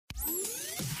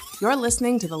You're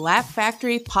listening to the Laugh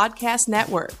Factory Podcast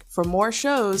Network. For more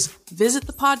shows, visit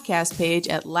the podcast page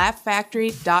at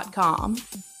laughfactory.com.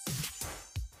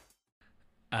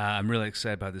 I'm really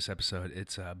excited about this episode.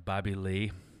 It's Bobby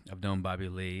Lee. I've known Bobby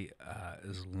Lee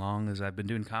as long as I've been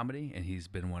doing comedy, and he's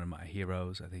been one of my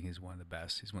heroes. I think he's one of the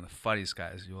best. He's one of the funniest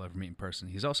guys you'll ever meet in person.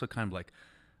 He's also kind of like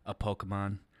a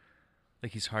Pokemon.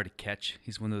 Like, he's hard to catch.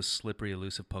 He's one of those slippery,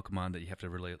 elusive Pokemon that you have to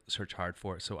really search hard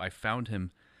for. So I found him,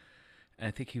 and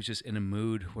I think he was just in a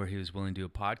mood where he was willing to do a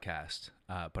podcast.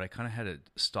 But I kind of had to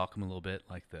stalk him a little bit,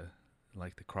 like the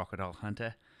crocodile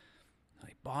hunter.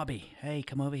 Like, Bobby, hey,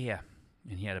 come over here.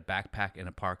 And he had a backpack and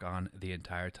a park on the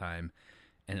entire time,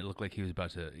 and it looked like he was about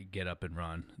to get up and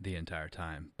run the entire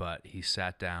time. But he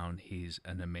sat down. He's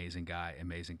an amazing guy,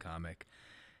 amazing comic,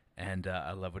 and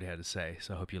I love what he had to say.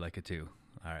 So I hope you like it too.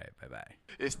 All right, bye-bye.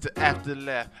 It's the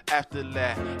Afterlaugh,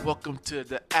 Afterlaugh. Welcome to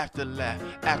the Afterlaugh,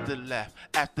 Afterlaugh,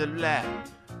 Afterlaugh.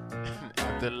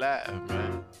 Afterlaugh,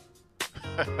 man.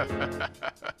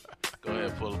 Go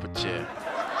ahead, pull up a chair.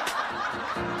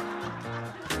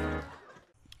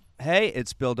 Hey,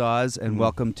 it's Bill Dawes, and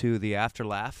welcome to the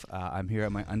Afterlaugh. I'm here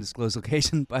at my undisclosed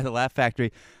location by the Laugh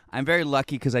Factory. I'm very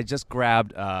lucky because I just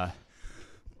grabbed,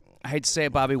 I hate to say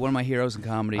it, Bobby, one of my heroes in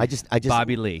comedy, I just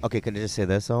Bobby Lee. Okay, can I just say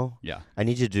this, though? Yeah. I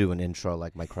need you to do an intro,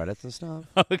 like my credits and stuff.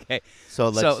 Okay. So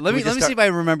let me see if I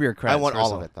remember your credits. I want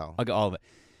all of it, though. Okay, all of it.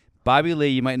 Bobby Lee,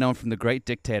 you might know him from The Great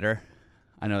Dictator.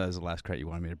 I know that was the last credit you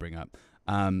wanted me to bring up.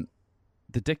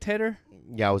 The Dictator?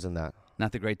 Yeah, I was in that.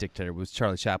 Not The Great Dictator. It was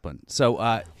Charlie Chaplin.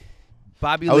 So,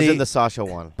 Bobby Lee. I was in the Sasha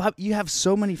one. Bob, you have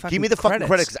so many fucking credits. Give me the fucking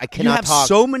credits, 'cause I cannot You have talk.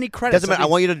 so many credits. Doesn't matter. I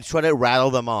want you to try to rattle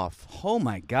them off. Oh,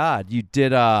 my God. You did,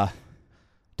 don't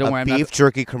worry. A beef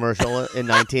jerky commercial in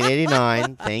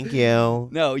 1989. Thank you.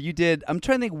 No, you did. I'm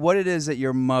trying to think what it is that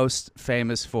you're most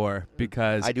famous for,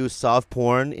 because I do soft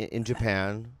porn in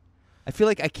Japan. I feel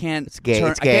like I can't. It's gay.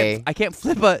 It's gay. I can't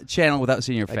flip a channel without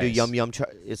seeing your face. I do Yum Yum.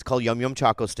 It's called Yum Yum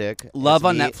Choco Stick. Love It's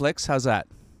on me. Netflix. How's that?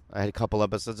 I had a couple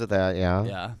episodes of that. Yeah.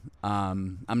 Yeah.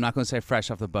 I'm not going to say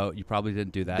Fresh Off the Boat. You probably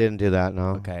didn't do that. Didn't do that.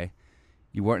 No. Okay.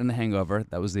 You weren't in The Hangover.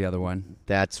 That was the other one.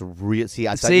 That's real. See,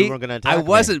 I thought you were going to attack I me.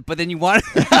 wasn't, but then you wanted.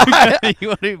 You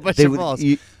wanted to push your balls.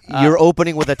 You're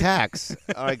opening with attacks.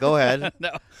 All right, go ahead.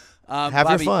 No. Have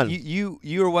Bobby, your fun. You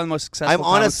are one of the most successful. I'm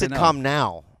on a comics I know. sitcom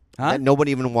now Huh? that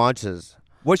nobody even watches.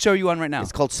 What show are you on right now?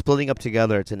 It's called Splitting Up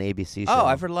Together. It's an ABC show. Oh,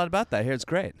 I've heard a lot about that. Here, it's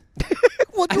great.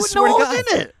 Well, I you swear know to I was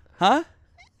God. in it. Huh?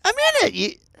 I'm in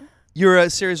it. You're a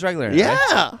series regular. Right?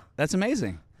 Yeah. That's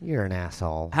amazing. You're an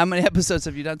asshole. How many episodes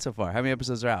have you done so far? How many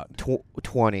episodes are out?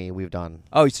 20 we've done.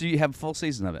 Oh, so you have a full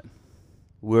season of it?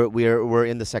 We're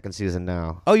in the second season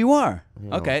now. Oh, you are?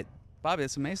 Yeah. Okay. Bobby,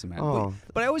 that's amazing, man. Oh.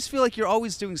 But I always feel like you're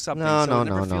always doing something. No, so it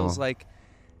never no. feels like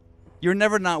you're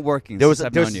never not working There's since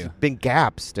I've known you. been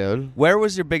gaps, dude. Where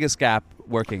was your biggest gap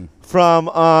working? From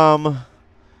Mad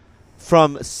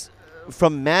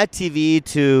TV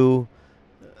to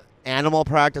Animal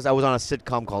Practice. I was on a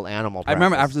sitcom called Animal Practice. I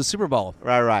remember after the Super Bowl.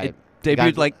 Right. It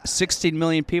debuted like 16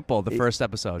 million people the first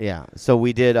episode. Yeah. So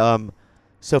we did.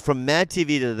 So from Mad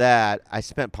TV to that, I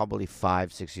spent probably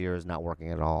 5-6 years not working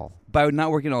at all. By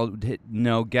not working at all,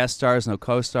 no guest stars, no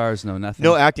co-stars, no nothing?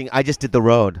 No acting. I just did the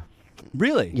road.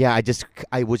 Really? Yeah.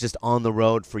 I was just on the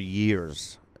road for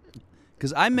years.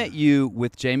 Because I met you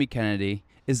with Jamie Kennedy.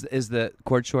 Is the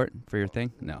cord short for your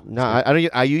thing? No. No, I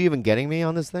don't. Are you even getting me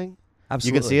on this thing?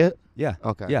 Absolutely. You can see it? Yeah.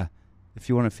 Okay. Yeah. If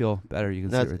you want to feel better, you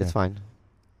can see it right it's there. fine.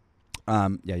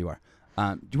 Yeah, you are.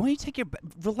 Do you want to take your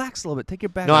relax a little bit? Take your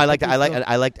bag. No, off.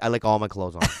 I like all my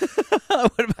clothes on.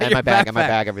 What about and your my bag,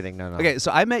 backpack? everything. No. Okay,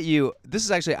 so I met you. This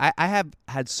is actually I have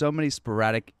had so many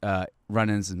sporadic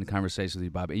run-ins and conversations with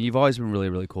you, Bob, and you've always been really,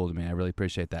 really cool to me. I really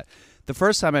appreciate that. The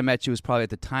first time I met you was probably at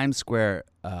the Times Square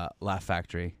Laugh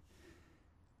Factory.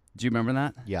 Do you remember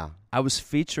that? Yeah. I was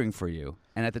featuring for you,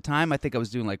 and at the time I think I was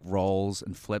doing like rolls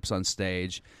and flips on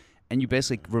stage, and you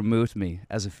basically removed me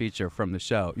as a feature from the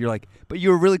show. You're like, but you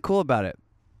were really cool about it.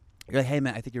 You're like, hey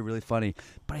man, I think you're really funny,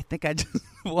 but I think I just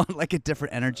want like a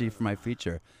different energy for my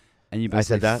feature. And you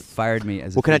basically that? fired me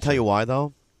as a Well, can I feature. tell you why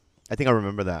though? I think I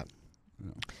remember that.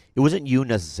 It wasn't you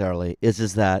necessarily. It's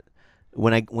just that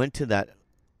when I went to that,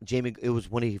 Jamie. It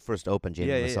was when he first opened.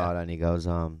 Jamie Masada, and he goes,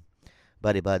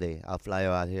 buddy, I'll fly you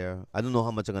out here. I don't know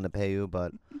how much I'm gonna pay you,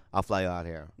 but I'll fly you out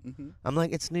here. Mm-hmm. I'm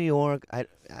like, it's New York. I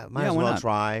might as why well not?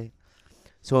 try.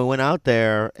 So I went out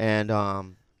there, and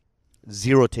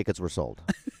 0 tickets were sold.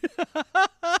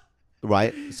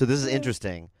 Right? So this is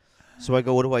interesting. So I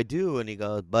go, what do I do? And he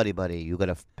goes, buddy, you got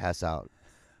to pass out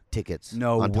tickets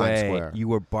No on way. Times Square. You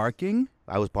were barking?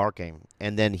 I was barking.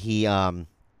 And then he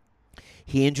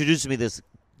introduced me to this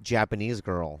Japanese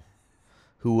girl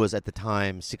who was at the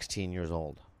time 16 years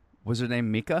old. Was her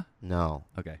name Mika? No.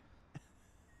 Okay.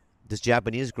 This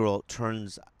Japanese girl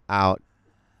turns out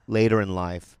later in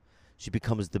life, she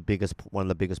becomes one of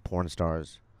the biggest porn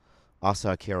stars,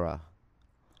 Asa Akira.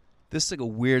 This is like a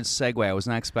weird segue I was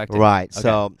not expecting. Right. Okay.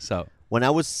 So when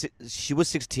she was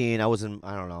 16, I was in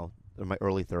my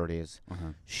early 30s.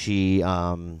 Uh-huh. She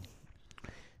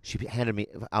handed me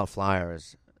out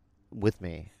flyers with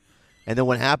me, and then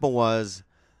what happened was,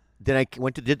 then I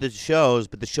did the shows,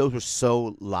 but the shows were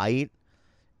so light,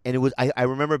 and it was I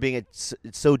remember being it's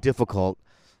so difficult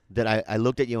that I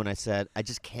looked at you and I said, I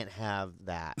just can't have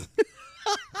that.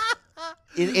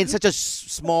 in such a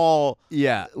small,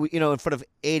 yeah, in front of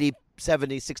 80,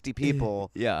 70, 60 people,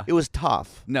 yeah, it was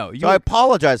tough. No, I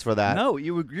apologize for that. No,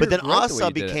 you were. But then great the way Asa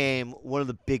you did it. became one of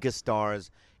the biggest stars.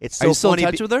 It's so Are you still funny.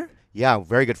 in touch with her? Yeah,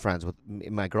 very good friends with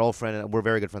my girlfriend, and we're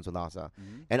very good friends with Asa.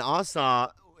 Mm-hmm. And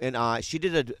Asa and she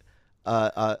did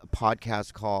a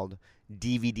podcast called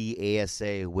DVD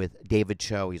ASA with David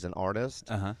Cho. He's an artist.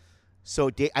 Uh-huh. So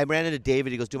I ran into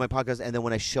David. He goes, do my podcast. And then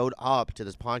when I showed up to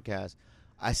this podcast,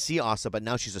 I see Asa, but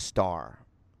now she's a star,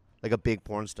 like a big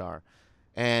porn star.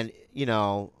 And,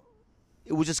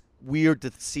 it was just weird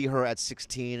to see her at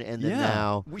 16 and then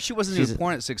now. She wasn't even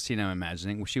born at 16, I'm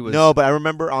imagining. She was. No, but I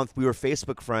remember we were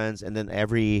Facebook friends, and then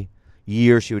every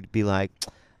year she would be like,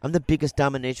 I'm the biggest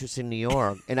dominatrix in New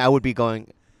York. And I would be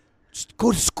going, just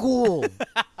go to school.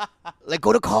 Like,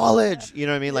 go to college. You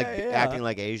know what I mean? Like, acting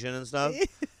like Asian and stuff.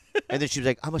 And then she was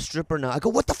like, I'm a stripper now. I go,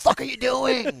 what the fuck are you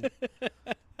doing?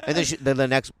 And then the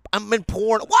next, I'm in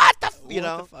porn. What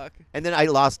the fuck? And then I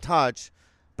lost touch.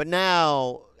 But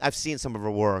now I've seen some of her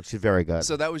work. She's very good.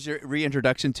 So that was your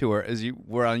reintroduction to her as you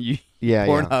were on yeah,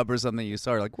 Pornhub or something. You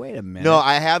saw her like, wait a minute. No,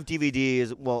 I have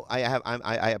DVDs. Well,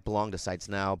 I belong to sites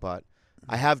now, but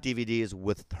I have DVDs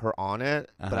with her on it.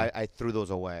 Uh-huh. But I threw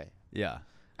those away. Yeah.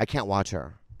 I can't watch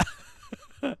her.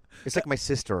 It's like my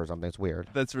sister or something. It's weird.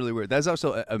 That's really weird. That's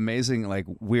also an amazing, like,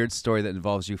 weird story that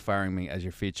involves you firing me as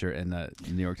your feature in the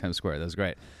New York Times Square. That was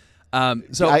great.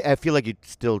 So I feel like you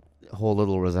still hold a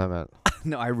little resentment.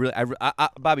 No,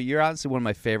 Bobby, you're honestly one of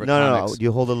my favorite. No, comics.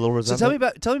 you hold a little resentment.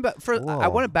 So tell me about. First, I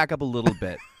want to back up a little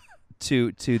bit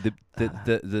to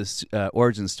the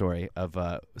origin story of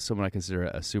someone I consider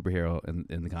a superhero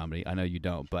in the comedy. I know you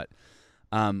don't, but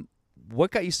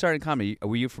what got you started in comedy?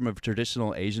 Were you from a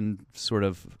traditional Asian sort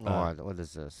of what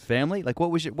is this family? Like, what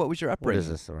was your upbringing? What is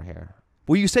this right here?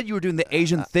 Well, you said you were doing the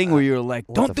Asian thing where you were like,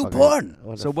 "Don't do fuck porn."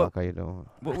 What So the fuck are you doing?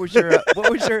 What was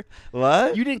your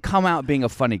What? You didn't come out being a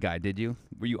funny guy, did you?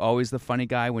 Were you always the funny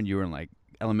guy when you were in like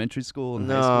elementary school and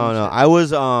high school? No. I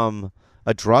was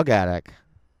a drug addict.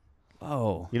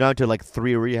 Oh. I went to like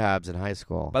 3 rehabs in high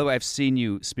school. By the way, I've seen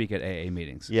you speak at AA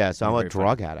meetings. Yeah, so I'm a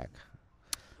drug addict.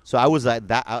 So I was that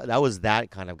I was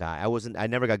that kind of guy. I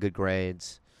never got good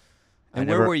grades. And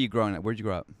where were you growing up? Where'd you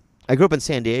grow up? I grew up in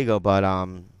San Diego, but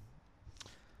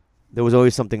there was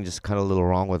always something just kind of a little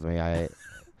wrong with me. I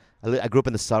grew up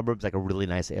in the suburbs, like a really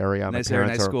nice area. Nice My area,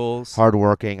 parents nice are schools.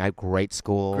 hardworking. I have great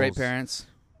schools. Great parents.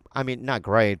 I mean, not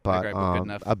great, but, Not great, but good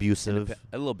enough. abusive.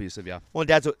 A little abusive, yeah. Well,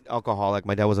 Dad's an alcoholic.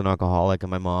 My dad was an alcoholic, and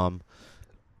my mom.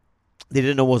 They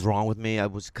didn't know what was wrong with me.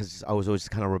 Because I was always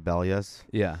kind of rebellious,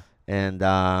 Yeah. and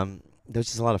there was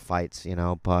just a lot of fights,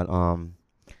 But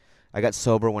I got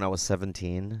sober when I was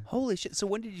 17. Holy shit! So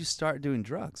when did you start doing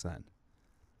drugs then?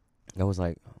 I was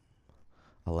like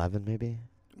 11, maybe.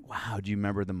 Wow. Do you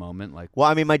remember the moment? Like, Well,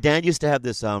 I mean, my dad used to have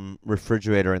this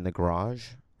refrigerator in the garage.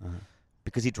 uh-huh.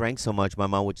 Because he drank so much, my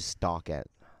mom would just stock it,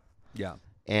 Yeah.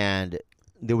 and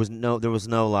there was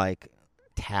no like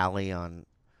tally on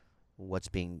what's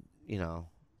being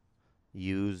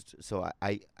used. So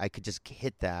I could just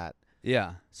hit that.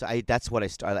 Yeah. So that's what I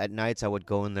started. At nights I would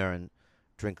go in there and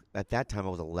drink. At that time I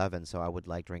was 11, so I would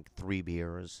like drink 3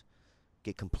 beers,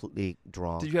 get completely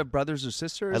drunk. Did you have brothers or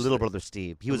sisters? A little brother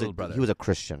Steve. He was little brother. he was a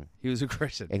Christian He was a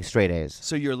Christian. and straight A's.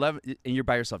 So you're 11 and you're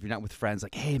by yourself. You're not with friends.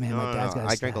 Like, hey man, my dad's got.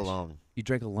 I drank alone. You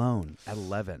drank alone at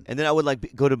 11. And then I would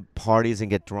like go to parties and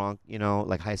get drunk,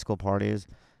 like high school parties.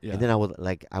 Yeah. And then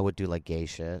I would do like gay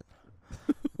shit.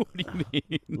 What do you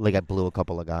mean? Like I blew a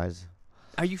couple of guys.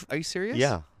 Are you serious?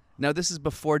 Yeah. Now this is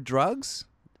before drugs.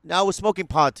 No, I was smoking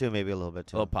pot too, maybe a little bit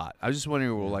too. A little pot. I was just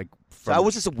wondering, like, So I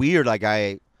was just weird. Like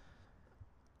I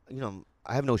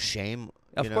have no shame.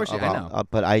 Of course, I know.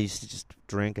 But I used to just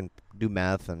drink and do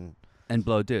meth and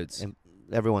blow dudes. And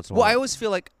every once in a Well, while. I always feel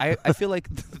like I feel like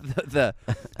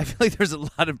I feel like there's a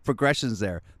lot of progressions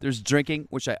there. There's drinking,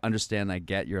 which I understand. I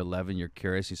get. You're 11. You're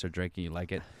curious. You start drinking. You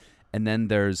like it. And then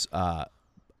there's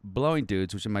blowing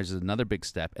dudes, which imagine is another big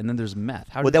step. And then there's meth.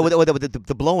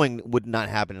 The blowing would not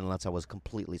happen unless I was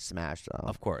completely smashed.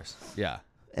 Of course, yeah.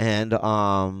 And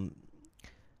I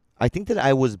think that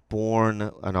I was born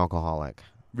an alcoholic.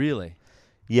 Really?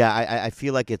 Yeah, I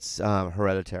feel like it's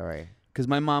hereditary. Because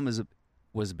my mom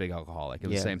was a big alcoholic. It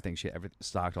was Yeah. the same thing. She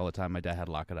stocked all the time. My dad had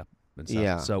to lock it up and stuff.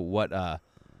 Yeah. So what?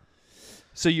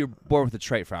 So you're born with a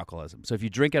trait for alcoholism. So if you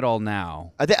drink it all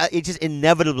now, It just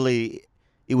inevitably,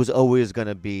 it was always going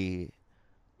to be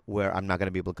where I'm not going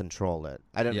to be able to control it.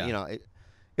 I don't, Yeah.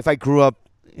 If I grew up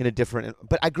in a different,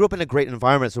 but I grew up in a great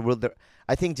environment. So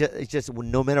I think it's just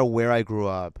no matter where I grew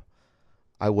up,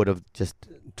 I would have just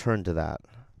turned to that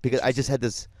because I just had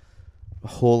this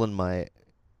hole in my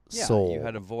soul. you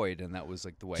had a void, and that was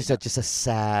like the way. Just a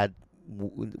sad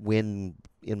wind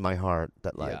in my heart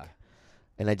that Yeah.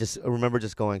 and I remember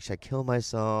just going, should I kill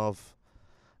myself?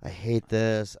 I hate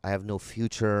this. I have no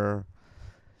future.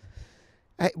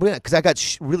 Because I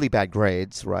got really bad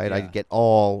grades, right? Yeah. I get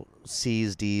all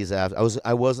C's, D's, F's.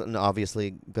 I wasn't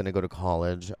obviously going to go to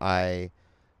college. I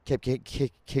kept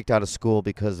kicked out of school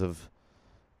because of,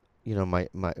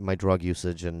 my drug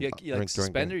usage and You like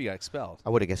suspended or you got expelled? I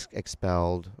would have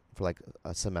expelled for like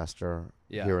a semester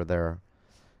here or there,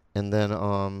 and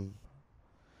then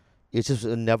it's just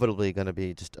inevitably going to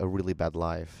be just a really bad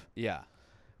life. Yeah.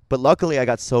 But luckily, I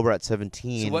got sober at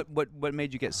 17. So what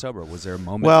made you get sober? Was there a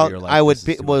moment Well, where you're like,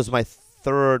 it was my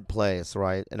third place,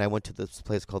 right? And I went to this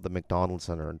place called the McDonald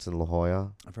Center. It's in La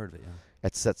Jolla. I've heard of it, yeah.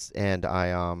 And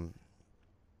I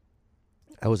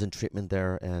was in treatment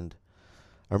there, and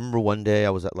I remember one day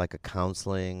I was at like a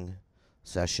counseling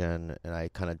session, and I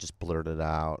kind of just blurted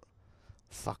out,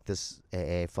 "Fuck this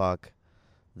AA, fuck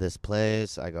this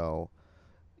place." I go,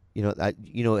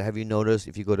 have you noticed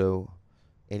if you go to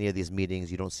any of these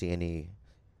meetings, you don't see any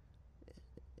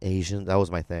Asians? That was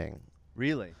my thing.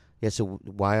 Really? Yeah, so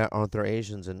why aren't there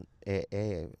Asians in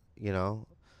AA?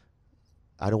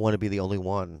 I don't want to be the only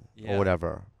one or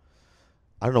whatever.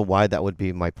 I don't know why that would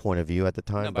be my point of view at the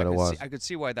time, No, but it was. I could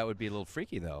see why that would be a little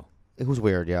freaky, though. It was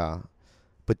weird, yeah.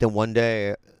 But then one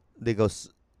day, they go,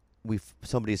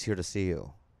 somebody's here to see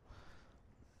you.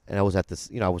 And I was at this,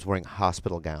 I was wearing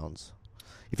hospital gowns.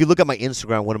 If you look at my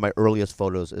Instagram, one of my earliest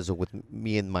photos is with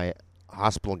me in my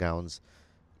hospital gowns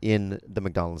in the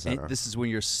McDonald's Center. And this is when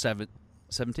you're 17?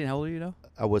 How old are you now?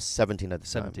 I was 17 at the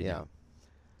 17, time, yeah.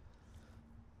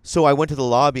 So I went to the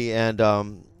lobby, and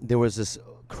there was this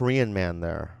Korean man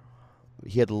there.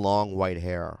 He had long white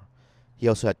hair. He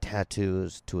also had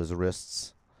tattoos to his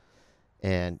wrists.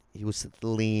 And he was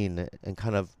lean and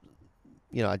kind of,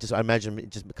 I imagine him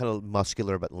just kind of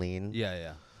muscular but lean. Yeah,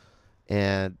 yeah.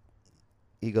 And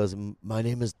he goes, "My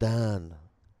name is Dan.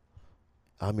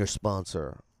 I'm your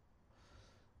sponsor."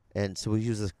 And so he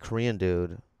was this Korean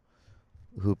dude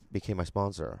who became my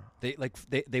sponsor. They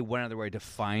went out of their way to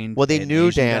find. Well, they an knew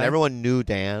Asian Dan. guy? Everyone knew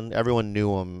Dan. Everyone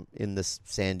knew him in this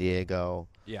San Diego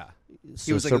Yeah.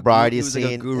 sobriety he was like a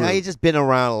scene. guru. Yeah, he'd just been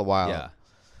around a while. Yeah.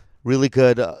 Really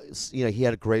good. He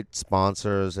had great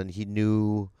sponsors, and he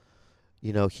knew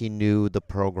the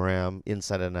program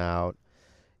inside and out.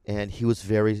 And he was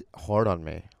very hard on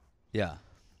me. Yeah.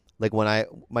 Like when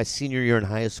my senior year in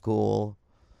high school,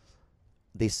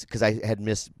 because I had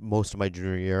missed most of my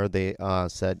junior year, they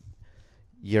said,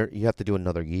 you have to do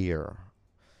another year.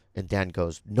 And Dan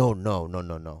goes,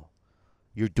 no.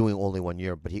 You're doing only 1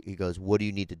 year. But he goes, what do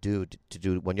you need to do to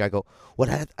do 1 year? I go, what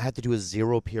I have to do is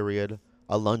 0 period,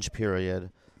 a lunch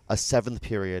period, a 7th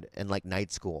period, and like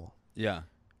night school. Yeah.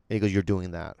 And he goes, you're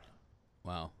doing that.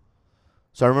 Wow.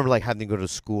 So I remember like having to go to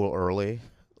school early,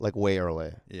 like way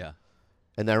early. Yeah.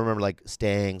 And I remember like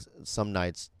staying some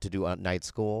nights to do night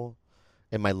school,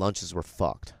 and my lunches were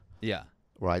fucked. Yeah.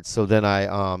 Right. So then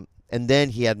and then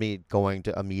he had me going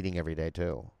to a meeting every day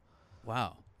too.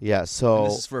 Wow. Yeah. So And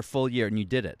this is for a full year, and you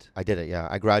did it. I did it. Yeah.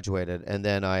 I graduated, and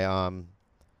then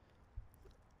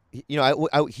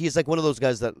he's like one of those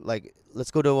guys that like,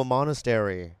 let's go to a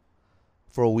monastery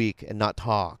for a week and not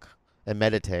talk and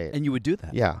meditate. And you would do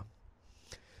that. Yeah.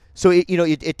 So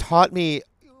it taught me,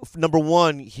 number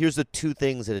one, here's the two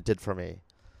things that it did for me.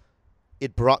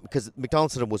 It brought, because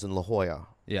McDonald's Center was in La Jolla,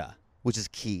 Yeah. which is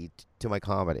key to my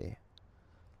comedy,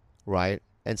 right?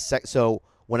 And so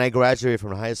when I graduated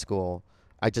from high school,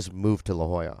 I just moved to La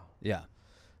Jolla. Yeah.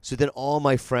 So then all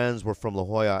my friends were from La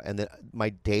Jolla, and then my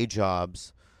day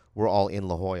jobs were all in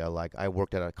La Jolla. Like I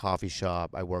worked at a coffee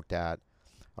shop, I worked at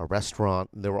a restaurant,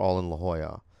 and they were all in La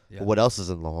Jolla. Yeah. But what else is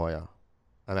in La Jolla?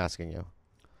 I'm asking you.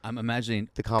 I'm imagining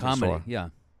The comedy store. Yeah.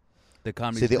 The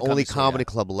comedy. See, the only store, comedy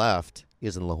yeah. club left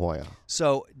is in La Jolla.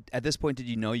 So at this point, did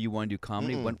you know you wanted to do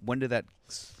comedy? Mm-mm. When did that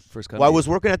first come? Well, I to was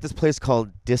you? working at this place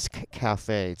called Disc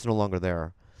Cafe. It's no longer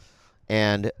there.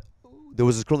 And there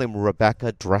was this girl named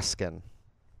Rebecca Dreskin.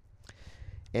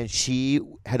 and she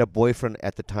had a boyfriend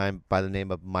at the time by the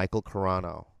name of Michael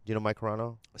Carano. Do you know Mike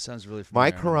Carano? It sounds really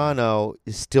familiar. Mike Carano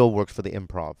still works for the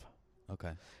Improv.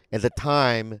 Okay. At the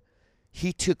time,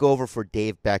 he took over for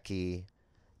Dave Becky,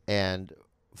 and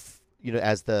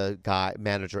as the guy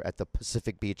manager at the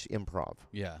Pacific Beach Improv.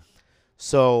 Yeah.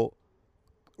 So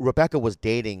Rebecca was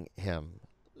dating him.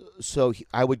 So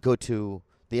I would go to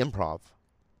the Improv.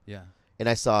 Yeah. And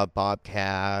I saw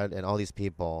Bobcat and all these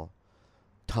people,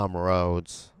 Tom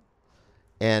Rhodes,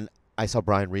 and I saw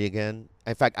Brian Regan.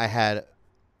 In fact, I had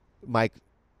Mike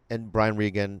and Brian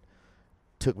Regan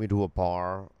took me to a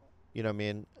bar. You know what I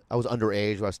mean? I was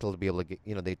underage, but I was still to be able to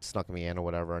get, they snuck me in or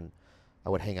whatever, and I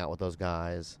would hang out with those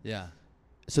guys. Yeah.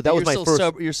 So that was my first.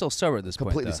 You're still sober at this point.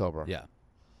 Completely sober. Yeah.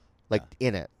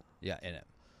 In it. Yeah, in it.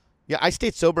 Yeah, I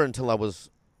stayed sober until I was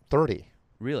 30.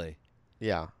 Really?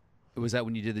 Yeah. Was that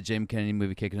when you did the James Kennedy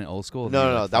movie, Kicking It Old School?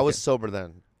 No. That was sober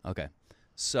then. Okay.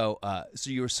 So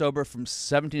you were sober from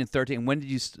 17 to 13. When did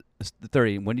you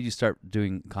 30? When did you start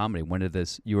doing comedy? When did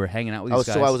this? You were hanging out with these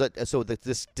guys. So I was at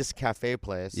this cafe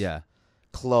place. Yeah.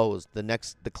 Closed.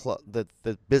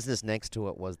 The business next to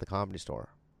it was the Comedy Store.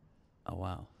 Oh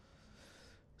wow.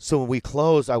 So when we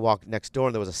closed, I walked next door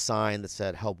and there was a sign that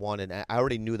said "Help Wanted." And I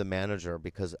already knew the manager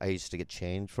because I used to get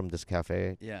change from this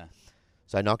cafe. Yeah.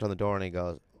 So I knocked on the door and he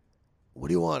goes, "What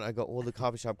do you want?" I go, "Well, the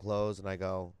coffee shop closed." And I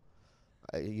go,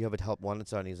 "You have a Help Wanted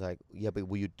sign?" He's like, "Yeah, but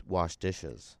will you wash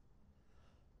dishes?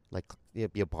 Like,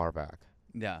 be a bar back?"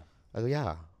 Yeah. I go,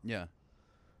 "Yeah." Yeah.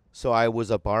 So I was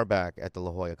a bar back at the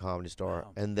La Jolla Comedy Store.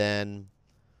 Wow. And then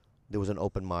there was an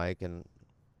open mic, and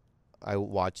I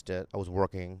watched it. I was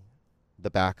working the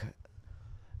back,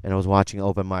 and I was watching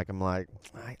open mic. I'm like,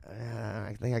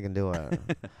 I think I can do it.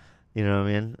 You know what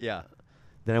I mean? Yeah.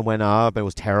 Then I went up. It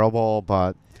was terrible,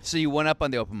 but... So you went up on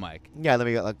the open mic. Yeah, then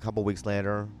we got a couple weeks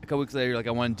later. A couple weeks later, you're like,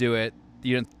 I want to do it.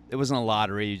 You didn't. It wasn't a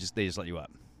lottery. They just let you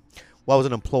up. Well, I was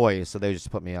an employee, so they just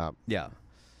put me up. Yeah.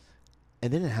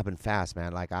 And then it happened fast,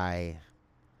 man. Like, I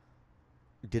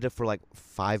did it for like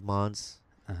 5 months,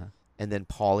 and then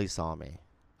Paulie saw me.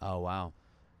 Oh, wow.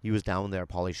 He was down there,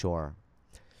 Paulie Shore.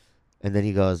 And then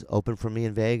he goes, "Open for me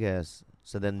in Vegas."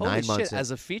 So then Holy 9 months shit, in, as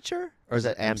a feature? or is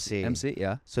it MC? MC,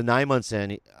 yeah. So 9 months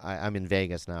in, I'm in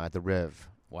Vegas now at the Riv.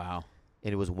 Wow.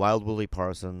 And it was Wild Willie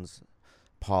Parsons,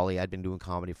 Paulie. I'd been doing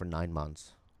comedy for 9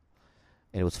 months.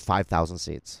 And it was 5,000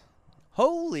 seats.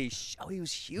 Holy shit. Oh, he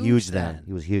was huge. Huge then.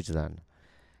 He was huge then.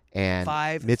 And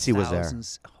Mitzi was there.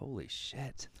 Holy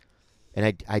shit.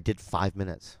 And I did 5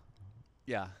 minutes.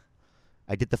 Yeah.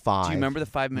 I did the 5. Do you remember the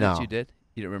 5 minutes No. you did?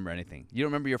 You don't remember anything. You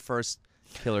don't remember your first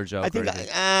killer joke? I think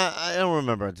I don't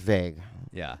remember. It's vague.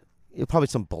 Yeah. It probably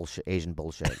some bullshit, Asian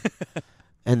bullshit.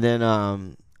 And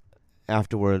then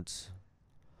afterwards,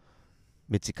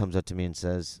 Mitzi comes up to me and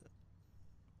says,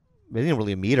 I didn't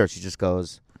really meet her. She just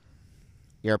goes,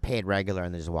 "You're a paid regular,"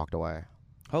 and then just walked away.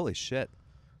 Holy shit.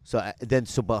 So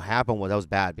what happened was, that was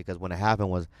bad, because when it happened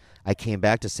was I came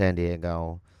back to San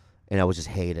Diego, and I was just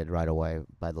hated right away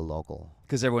by the local.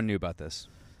 Because everyone knew about this.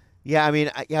 Yeah, I mean,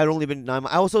 I'd only been 9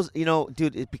 months. I also,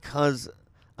 dude, it's because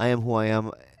I am who I am.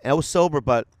 And I was sober,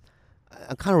 but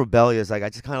I'm kind of rebellious. Like, I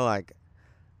just kind of like,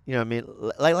 you know what I mean?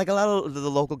 Like a lot of the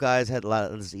local guys had a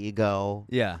lot of this ego.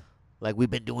 Yeah. Like,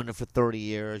 we've been doing it for 30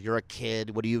 years. You're a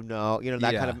kid. What do you know? You know,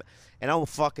 that Yeah. kind of. And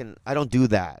I don't do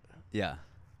that. Yeah.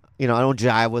 I don't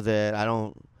jive with it. I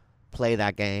don't play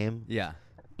that game. Yeah.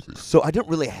 So I didn't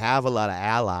really have a lot of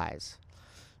allies.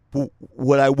 But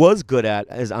what I was good at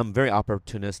is I'm very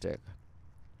opportunistic.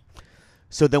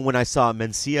 So then when I saw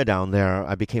Mencia down there,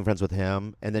 I became friends with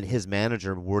him. And then his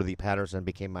manager, Worthy Patterson,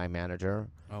 became my manager.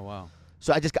 Oh, wow.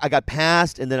 So I got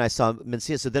passed, and then I saw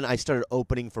Mencia. So then I started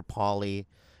opening for Paulie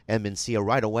and Mencia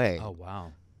right away. Oh,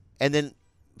 wow. And then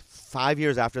 5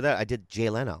 years after that, I did Jay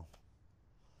Leno.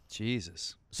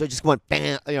 Jesus. So it just went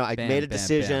bam. I Bam, made a bam,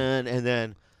 decision, and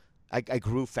then I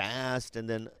grew fast, and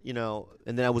then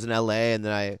and then I was in LA, and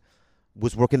then I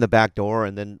was working the back door,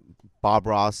 and then Bob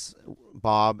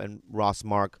and Ross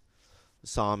Mark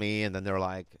saw me, and then they were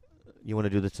like, "You want to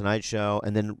do the Tonight Show?"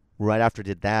 And then right after I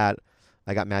did that,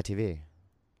 I got Mad TV.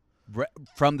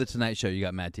 From the Tonight Show, you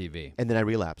got Mad TV. And then I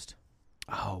relapsed.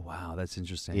 Oh, wow. That's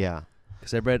interesting. Yeah.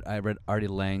 Because I read Artie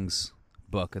Lang's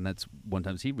book, and that's one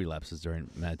time he relapses during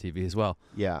Mad TV as well.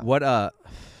 Yeah.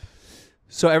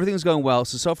 So everything's going well.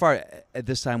 So far at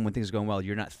this time when things are going well,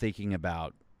 you're not thinking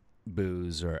about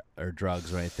booze or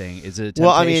drugs or anything. Is it a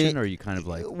temptation, or are you kind of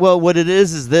like? Well, what it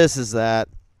is that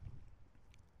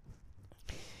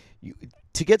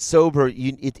to get sober,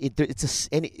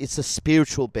 it's a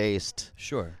spiritual based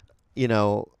Sure.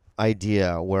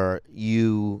 idea where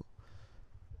you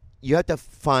have to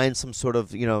find some sort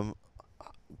of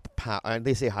power. And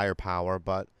they say higher power,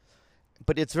 but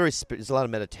it's very. There's a lot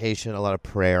of meditation, a lot of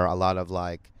prayer, a lot of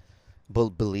like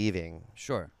believing.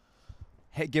 Sure.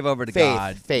 Hey, give over to Faith,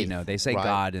 God. faith, You know, they say right?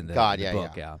 God in the, God, in the yeah,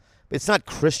 book. yeah. It's not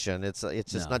Christian. It's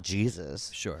just not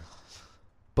Jesus. Sure.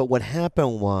 But what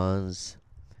happened was,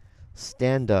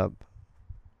 stand-up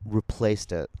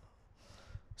replaced it.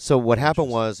 So what happened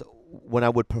was, when I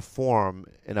would perform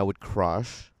and I would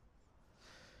crush,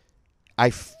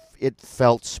 it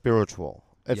felt spiritual.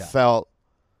 It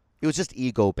was just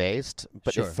ego-based,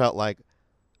 but Sure. it felt like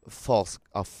a false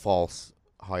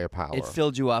higher power. It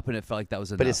filled you up, and it felt like that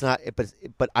was enough. But it's not.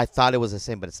 But I thought it was the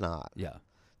same, but it's not. Yeah.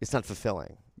 It's not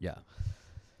fulfilling. Yeah.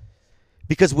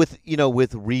 Because with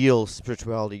real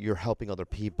spirituality, you're helping other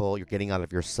people. You're getting out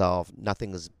of yourself.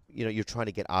 Nothing is. You're trying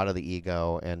to get out of the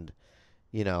ego and,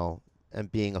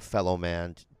 and being a fellow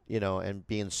man. And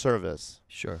be in service.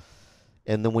 Sure.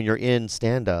 And then when you're in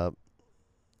stand up,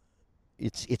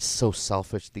 it's so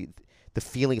selfish. The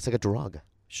feeling, it's like a drug.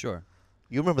 Sure.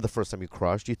 You remember the first time you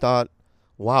crushed? You thought,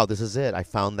 wow, this is it. I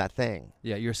found that thing.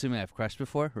 Yeah, you're assuming I've crushed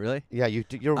before, really? Yeah,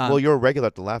 you're a regular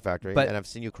at the Laugh Factory, and I've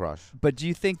seen you crush. But do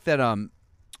you think that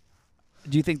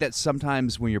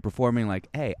sometimes when you're performing, like,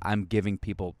 hey, I'm giving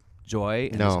people joy,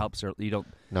 and this helps, or you don't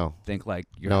think like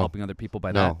you're helping other people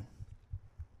by that?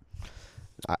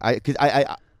 I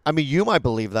mean, you might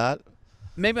believe that.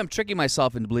 Maybe I'm tricking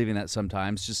myself into believing that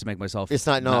sometimes, just to make myself it's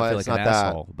not feel it's like not an that.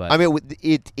 asshole. But I mean,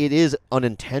 it is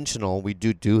unintentional. We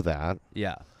do that.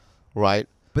 Yeah. Right.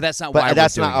 But that's not why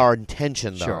that's we're doing not our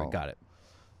intention, though. Sure, got it.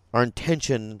 Our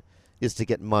intention is to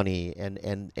get money and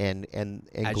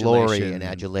glory and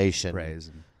adulation,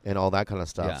 praise, and all that kind of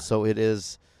stuff. Yeah. So it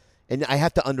is, and I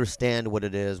have to understand what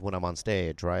it is when I'm on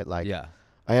stage, right? Like,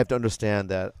 I have to understand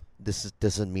that this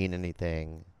doesn't mean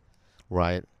anything,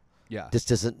 right? Yeah. This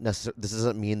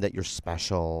doesn't mean that you're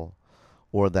special,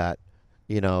 or that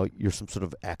you're some sort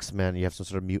of X-Men. You have some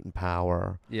sort of mutant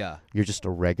power. Yeah. You're just a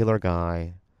regular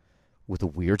guy with a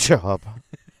weird job,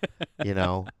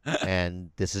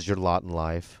 and this is your lot in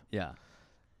life. Yeah.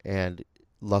 And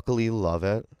luckily you love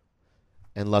it,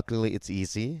 and luckily it's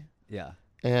easy. Yeah.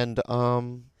 And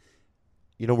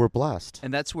we're blessed.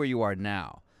 And that's where you are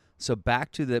now. So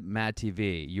back to the Mad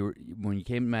TV. When you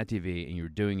came to Mad TV and you were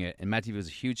doing it, and Mad TV was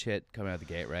a huge hit coming out of the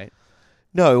gate, right?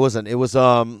 No, it wasn't. It was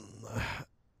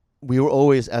we were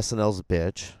always SNL's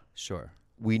bitch. Sure.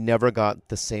 We never got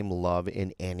the same love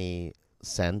in any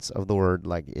sense of the word.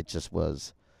 Like, it just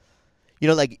was,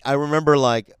 like, I remember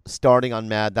like starting on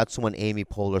Mad. That's when Amy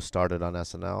Poehler started on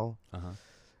SNL. Uh-huh.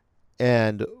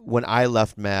 And when I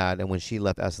left Mad and when she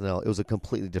left SNL, it was a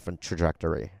completely different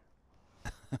trajectory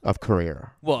of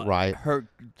career. Well, right?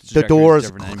 The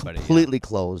doors completely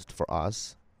closed for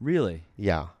us. Really?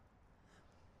 Yeah.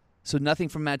 So nothing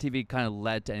from Mad TV kind of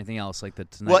led to anything else, like the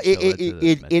Tonight Well, Show led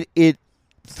to it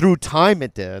through time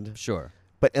it did. Sure.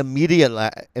 But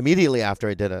immediately after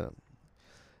I did it,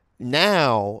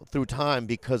 now through time,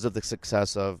 because of the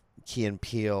success of Key and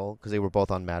Peele, because they were both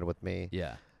on Mad with me.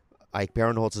 Yeah. Ike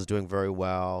Barinholtz is doing very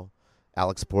well.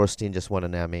 Alex Borstein just won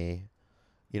an Emmy.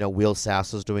 Will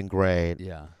Sasso's doing great.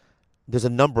 Yeah. There's a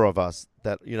number of us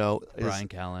that Brian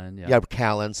Callen. Yeah. Yeah,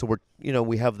 Callen. So we're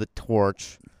we have the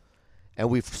torch, and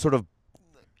we've sort of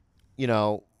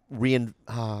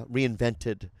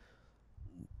reinvented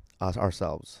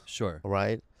ourselves. Sure.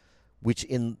 Right, which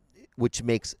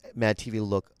makes Mad TV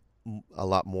look a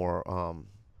lot more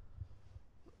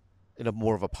in a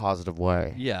more of a positive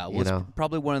way. Yeah, well, it's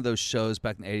probably one of those shows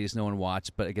back in the 80s no one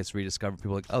watched, but it gets rediscovered.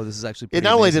 People are like, oh, this is actually pretty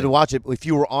not only amazing. did watch it, if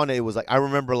you were on it, it was like, I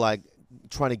remember like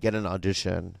trying to get an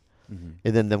audition, and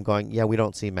then them going, yeah, we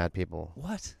don't see Mad people.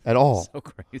 What? At all. So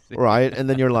crazy. Right? And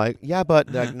then you're like, yeah,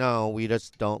 but like, no, we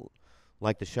just don't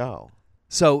like the show.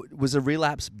 So was the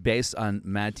relapse based on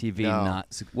Mad TV? No.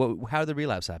 How did the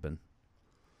relapse happen?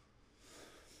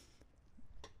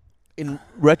 In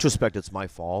retrospect, it's my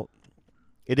fault.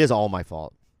 It is all my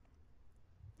fault.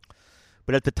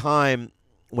 But at the time,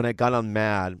 when I got on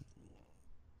Mad,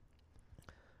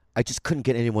 I just couldn't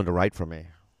get anyone to write for me.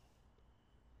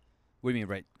 What do you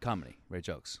mean, write comedy, write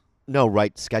jokes? No,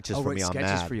 write sketches for me on Mad.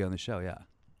 Sketches for you on the show, yeah.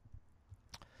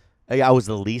 I was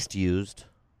the least used.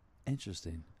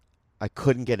 Interesting. I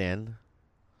couldn't get in.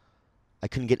 I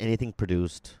couldn't get anything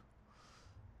produced.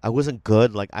 I wasn't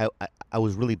good. Like I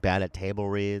was really bad at table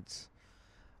reads.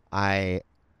 I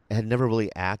had never really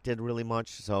acted really much,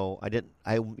 so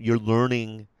you're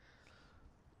learning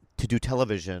to do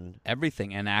television.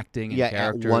 Everything, and acting and at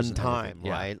characters. one time,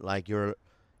 right? Like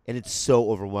and it's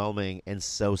so overwhelming and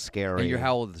so scary. And you're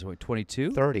how old at this point?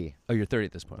 22? 30. Oh, you're 30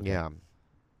 at this point. Okay. Yeah.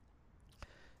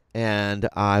 And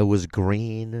I was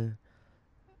green.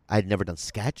 I'd never done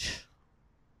sketch.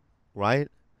 right?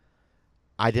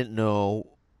 I didn't know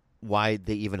why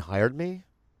they even hired me.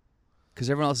 Because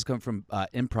everyone else is coming from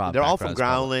improv. They're all from backgrounds,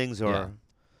 probably. Groundlings or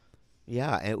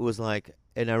yeah. It was like,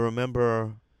 and I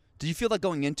remember. Did you feel like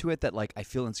going into it that like I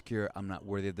feel insecure, I'm not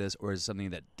worthy of this, or is it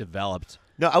something that developed?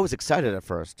 No, I was excited at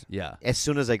first. Yeah. As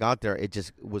soon as I got there, it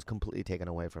just was completely taken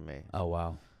away from me. Oh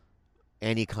wow.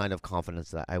 Any kind of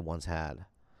confidence that I once had.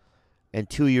 And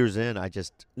 2 years in,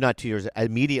 not 2 years,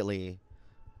 immediately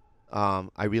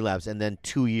I relapsed. And then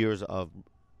 2 years of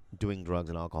doing drugs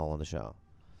and alcohol on the show.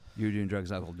 You were doing drugs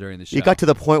and alcohol during the show? It got to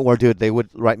the point where, dude, they would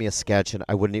write me a sketch and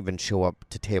I wouldn't even show up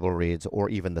to table reads or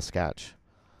even the sketch.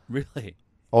 Really?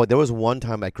 Oh, there was one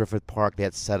time at Griffith Park they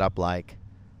had set up like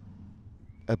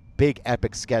a big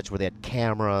epic sketch where they had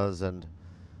cameras and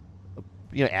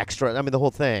extra. I mean, the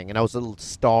whole thing. And I was a little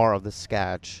star of the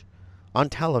sketch on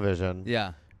television.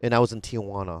 Yeah. And I was in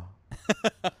Tijuana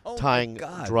Oh tying my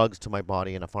God. drugs to my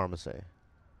body in a pharmacy.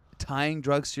 Tying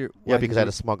drugs to your... Yeah, because I had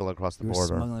to smuggle across the you were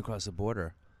border. smuggling across the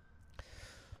border. Oh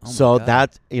my So God.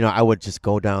 that, I would just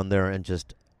go down there and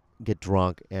just get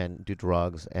drunk and do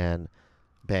drugs and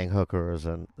bang hookers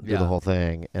and do Yeah. the whole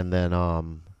thing. And then I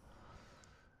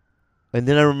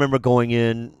remember going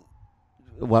in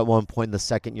at one point in the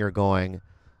second year going,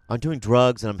 I'm doing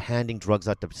drugs and I'm handing drugs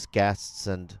out to guests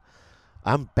and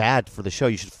I'm bad for the show.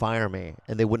 You should fire me.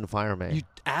 And they wouldn't fire me. You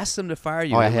asked them to fire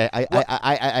you. Oh,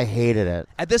 I hated it.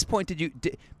 At this point,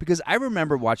 because I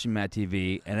remember watching Mad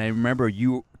TV, and I remember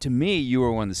to me, you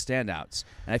were one of the standouts.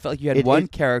 And I felt like you had one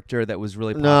character that was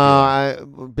really popular.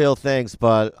 No, Bill, thanks,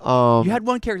 but... you had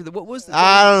one character. What was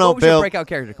I don't know, what was Bill. your breakout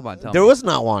character? Come on, tell me. There was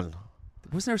not one.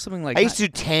 Wasn't there something like I used to do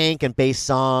Tank and bass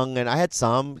song, and I had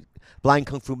some. Blind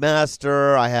Kung Fu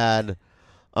Master. I had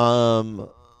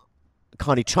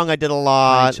Connie Chung I did a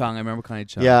lot. Connie Chung. I remember Connie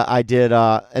Chung. Yeah, I did.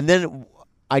 And then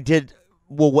I did...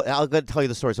 Well, I'll tell you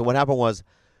the story. So what happened was,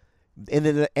 in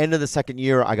the end of the second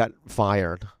year, I got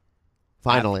fired.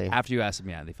 Finally. After you asked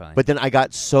them, they finally... But then I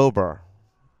got sober,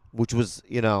 which was,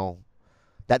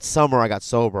 that summer I got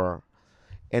sober.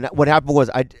 And what happened was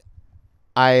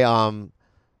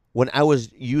when I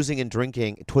was using and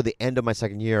drinking toward the end of my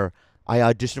second year, I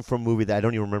auditioned for a movie that I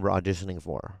don't even remember auditioning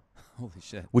for. Holy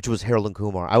shit. Which was Harold and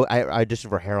Kumar. I auditioned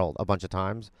for Harold a bunch of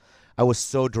times. I was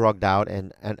so drugged out,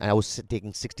 and I was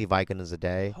taking 60 Vicodins a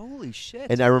day. Holy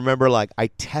shit. And I remember, I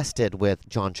tested with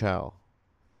John Cho.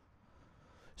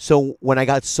 So when I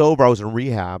got sober, I was in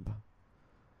rehab.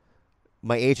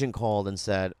 My agent called and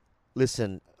said,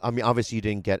 listen, I mean, obviously you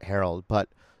didn't get Harold, but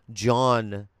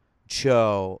John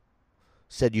Cho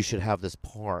said you should have this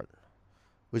part,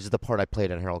 which is the part I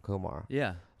played in Harold Kumar.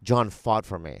 Yeah. John fought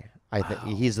for me. I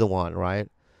think he's the one, right?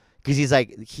 Because he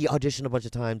auditioned a bunch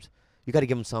of times. You got to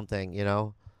give him something,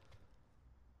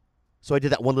 So I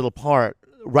did that one little part.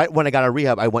 Right when I got out of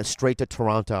rehab, I went straight to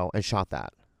Toronto and shot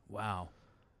that. Wow.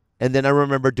 And then I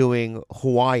remember doing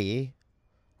Hawaii,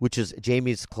 which is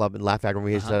Jamie's club in Laugh Factory.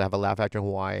 We used to have a Laugh Factory in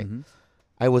Hawaii. Mm-hmm.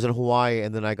 I was in Hawaii,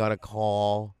 and then I got a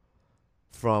call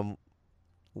from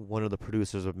one of the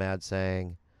producers of Mad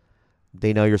saying,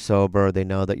 they know you're sober. They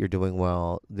know that you're doing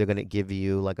well. They're going to give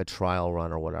you a trial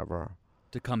run or whatever.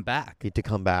 To come back. To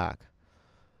come back.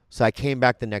 So I came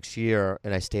back the next year,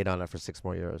 and I stayed on it for 6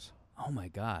 more years. Oh, my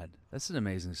God. That's an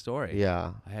amazing story.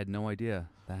 Yeah. I had no idea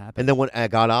that happened. And then when I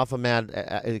got off of Mad,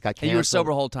 it got canceled. And you were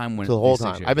sober the whole time? The whole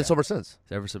time. I've been sober since.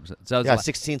 Ever since. So yeah,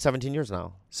 16, 17 years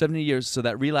now. 70 years. So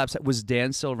that relapse, was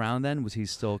Dan still around then? Was he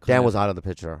still Dan was out of the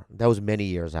picture. That was many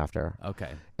years after.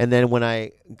 Okay. And then when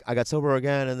I got sober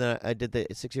again, and then I did the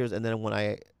 6 years, and then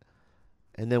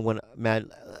when Mad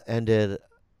ended,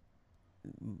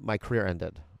 my career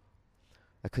ended.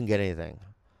 I couldn't get anything.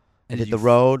 I did the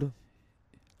road.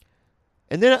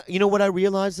 And then, what I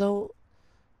realized, though,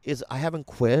 is I haven't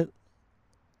quit,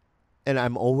 and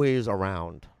I'm always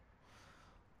around.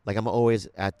 I'm always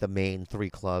at the main 3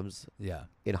 clubs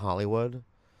in Hollywood.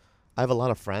 I have a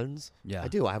lot of friends. Yeah. I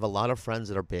do. I have a lot of friends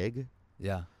that are big.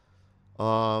 Yeah.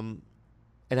 And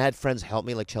I had friends help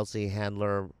me, like Chelsea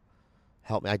Handler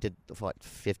helped me. I did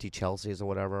 50 Chelseas or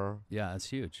whatever. Yeah, that's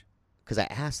huge. Because I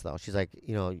asked, though. She's like,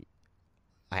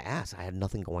 I asked. I had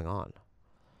nothing going on.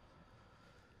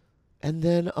 And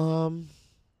then I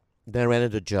ran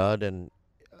into Judd, and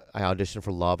I auditioned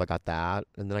for Love. I got that.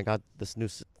 And then I got this new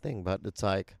thing. But it's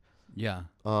Yeah.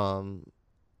 And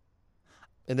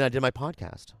then I did my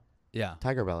podcast. Yeah.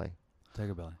 Tiger Belly.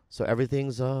 So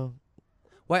everything's... Well,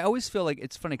 I always feel like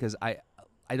it's funny because I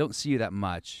don't see you that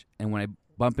much. And when I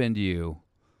bump into you,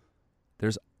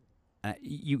 there's...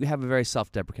 you have a very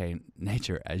self-deprecating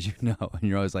nature, as you know. And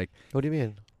you're always like... What do you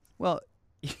mean? Well...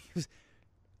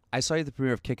 I saw you at the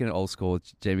premiere of Kicking It Old School,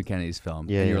 Jamie Kennedy's film.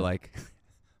 Yeah, and you were yeah. like,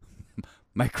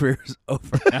 my career's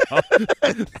over now.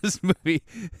 This movie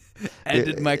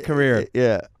ended my career.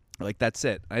 Yeah. Like, that's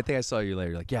it. I think I saw you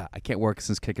later. You're like, yeah, I can't work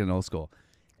since Kicking in Old School.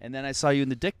 And then I saw you in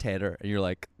The Dictator, and you're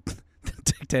like, The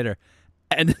Dictator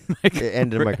ended my career. It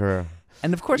ended my career.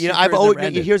 And of course, I've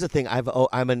always. Here's the thing.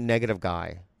 I'm a negative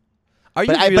guy. Are you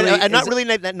but really? But I'm not really.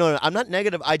 No, I'm not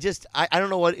negative. I don't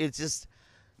know what. It's just.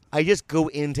 I just go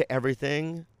into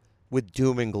everything with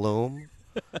doom and gloom,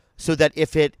 so that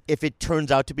if it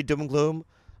turns out to be doom and gloom,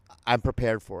 I'm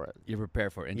prepared for it. You're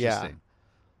prepared for it. Interesting. Yeah.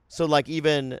 So like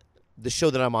even the show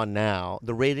that I'm on now,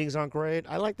 the ratings aren't great.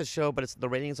 I like the show, but the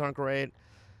ratings aren't great.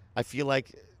 I feel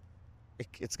like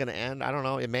it's going to end. I don't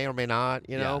know. It may or may not,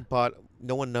 know, but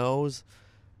no one knows.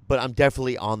 But I'm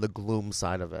definitely on the gloom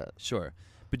side of it. Sure.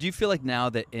 But do you feel like now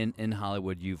that in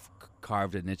Hollywood you've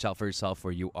carved a niche out for yourself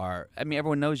where you are, I mean,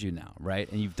 everyone knows you now, right?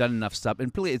 And you've done enough stuff.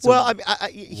 And really, it's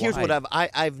here's what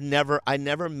I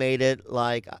never made it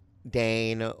like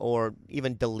Dane or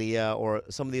even Dalia or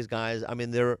some of these guys. I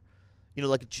mean, they're,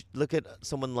 like look at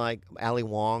someone like Ali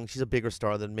Wong. She's a bigger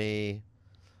star than me.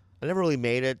 I never really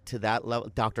made it to that level.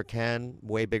 Dr. Ken,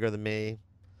 way bigger than me.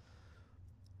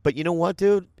 But you know what,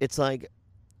 dude? It's like,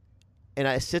 and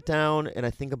I sit down and I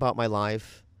think about my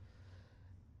life,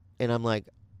 and I'm like,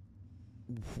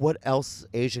 what else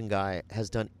Asian guy has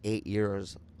done 8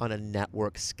 years on a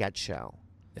network sketch show?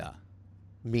 Yeah.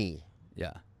 Me.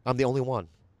 Yeah. I'm the only one.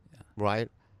 Yeah. Right?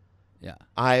 Yeah.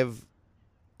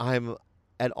 I'm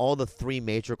at all the 3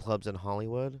 major clubs in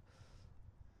Hollywood.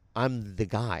 I'm the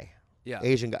guy. Yeah.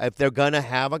 Asian guy. If they're gonna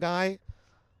have a guy,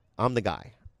 I'm the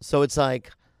guy. So it's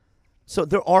like, so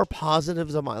there are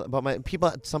positives about my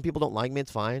people. Some people don't like me.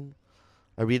 It's fine.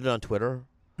 I read it on Twitter.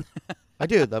 I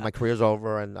do. That my career's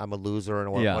over and I'm a loser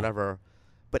and whatever.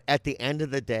 But at the end of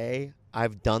the day,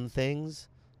 I've done things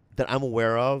that I'm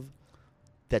aware of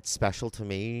that's special to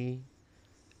me,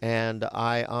 and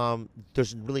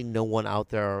there's really no one out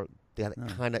there that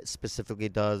kind of specifically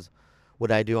does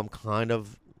what I do. I'm kind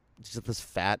of just this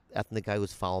fat ethnic guy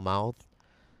who's foul-mouthed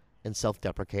and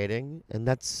self-deprecating, and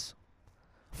that's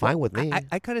fine with me.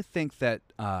 I kind of think that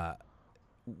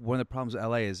one of the problems with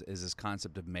LA is this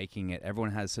concept of making it.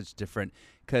 Everyone has such different,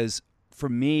 because for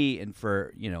me and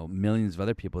for millions of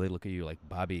other people, they look at you like,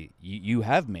 Bobby, you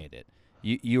have made it.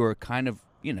 You are kind of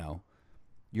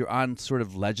you're on sort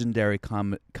of legendary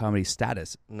comedy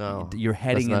status. No, you're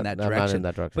heading in that direction. I'm not in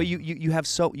that direction. But you have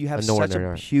such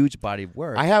a huge body of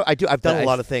work. I've done a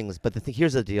lot of things, but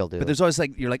here's the deal, dude. But there's always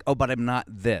like, you're like, oh, but I'm not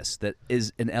this. That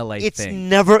is an LA thing. It's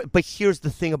never. But here's the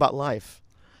thing about life.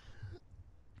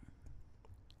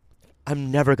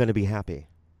 I'm never going to be happy.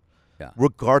 Yeah.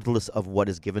 Regardless of what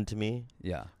is given to me.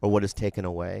 Yeah. Or what is taken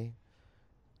away.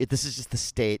 This is just the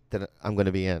state that I'm going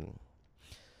to be in.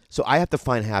 So I have to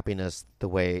find happiness the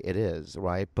way it is,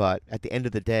 right? But at the end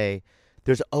of the day,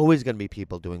 there's always going to be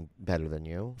people doing better than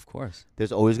you. Of course.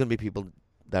 There's always going to be people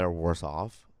that are worse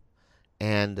off.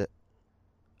 And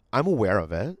I'm aware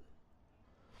of it.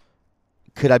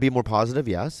 Could I be more positive?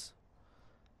 Yes.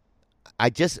 I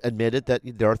just admitted that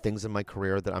there are things in my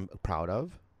career that I'm proud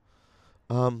of.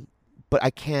 But I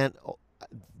can't.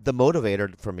 The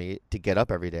motivator for me to get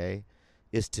up every day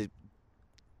is to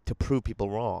prove people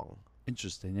wrong.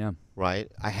 Interesting, yeah.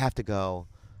 Right? I have to go.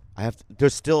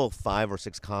 There's still 5 or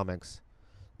 6 comics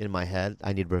in my head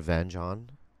I need revenge on.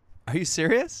 Are you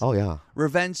serious? Oh, yeah.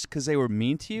 Revenge because they were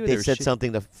mean to you? They said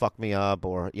something to fuck me up,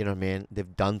 or, you know what I mean?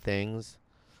 They've done things.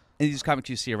 And these comics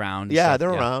you see around? Yeah,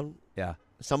 they're around. Yeah.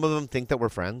 Some of them think that we're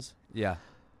friends. Yeah.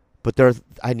 But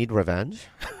I need revenge.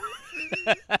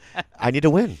 I need to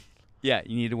win. Yeah,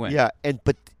 you need to win. Yeah,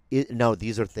 no,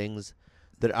 these are things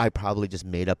that I probably just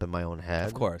made up in my own head.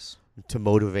 Of course. To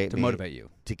motivate you.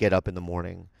 To get up in the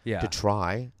morning. Yeah. To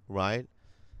try, right?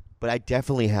 But I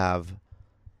definitely have,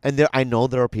 and I know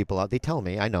there are people out, they tell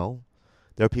me, I know,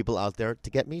 there are people out there to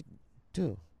get me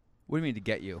too. What do you mean to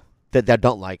get you? That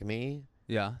don't like me.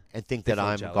 Yeah. And think that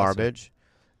I'm garbage.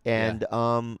 And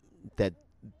that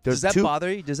there's Does that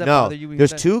bother you? bother you?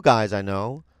 There's 2 guys I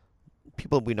know,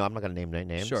 people we know, I'm not going to name their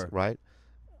names, sure. Right?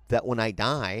 That when I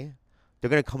die, they're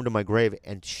going to come to my grave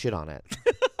and shit on it.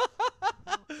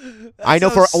 I know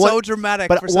so dramatic,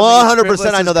 but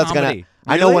 100% I know that's going to. Really?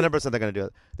 I know 100% they're going to do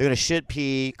it. They're going to shit,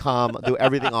 pee, cum, do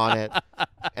everything on it,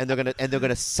 and they're going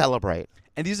to celebrate.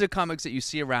 And these are comics that you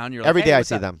see around. You're like, every day I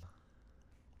see that? them.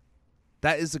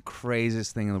 That is the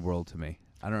craziest thing in the world to me.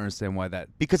 I don't understand why that.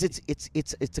 Because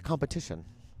it's a competition.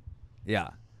 Yeah,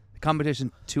 the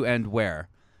competition to end where?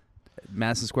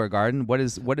 Madison Square Garden.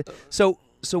 So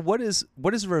what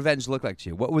does revenge look like to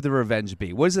you? What would the revenge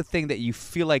be? What is the thing that you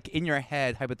feel like in your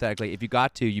head, hypothetically, if you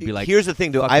got to, you'd be like, here's the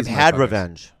thing, dude. I've had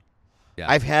revenge. Yeah.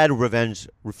 I've had revenge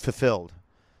fulfilled.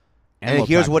 And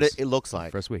here's what it looks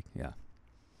like. First week, yeah.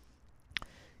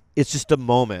 It's just a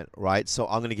moment, right? So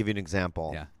I'm going to give you an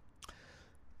example. Yeah.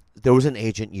 There was an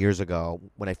agent years ago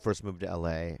when I first moved to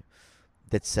LA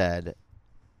that said,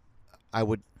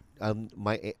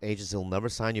 my agency will never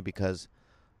sign you because,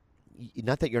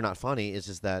 not that you're not funny, it's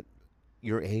just that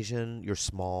you're Asian, you're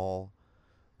small,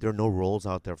 there are no roles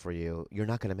out there for you. You're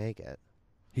not going to make it.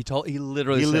 He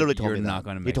literally said, told you're me not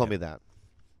going to make it. He told me that.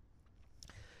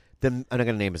 Then I'm not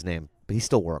going to name his name, but he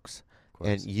still works.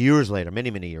 And years later,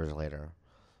 many, many years later,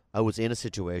 I was in a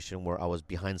situation where I was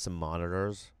behind some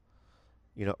monitors,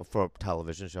 for a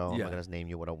television show. I'm not going to name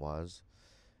you what it was.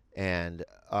 And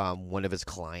one of his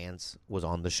clients was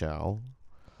on the show,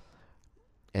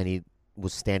 and he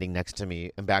was standing next to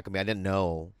me and back of me. I didn't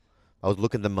know. I was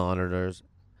looking at the monitors,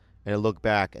 and I looked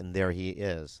back, and there he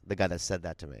is, the guy that said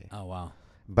that to me. Oh, wow.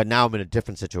 But now I'm in a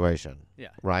different situation. Yeah.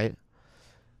 Right?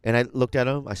 And I looked at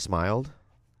him. I smiled.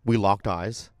 We locked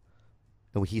eyes.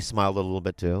 And he smiled a little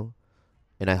bit, too.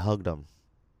 And I hugged him.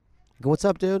 I go, what's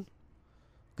up, dude?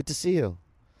 Good to see you.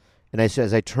 And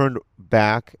as I turned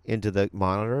back into the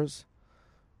monitors,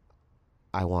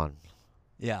 I won.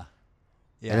 Yeah.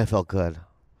 Yeah. And it felt good.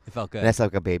 It felt good. And I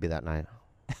slept like a baby that night.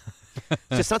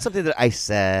 So it's not something that I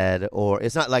said, or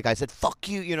it's not like I said, fuck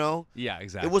you, Yeah,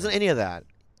 exactly. It wasn't any of that.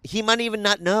 He might even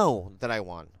not know that I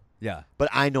won. Yeah. But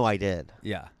I know I did.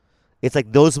 Yeah. It's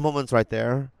like those moments right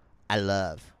there, I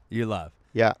love. You love.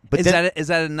 Yeah. But is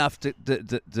that enough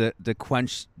to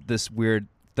quench this weird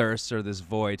thirst or this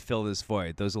void, fill this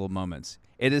void, those little moments?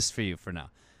 It is for you for now.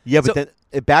 Yeah, but then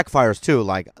it backfires too.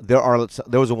 Like there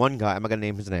was one guy, I'm not gonna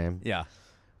name his name. Yeah.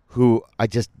 Who I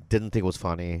just didn't think was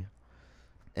funny,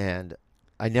 and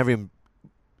I never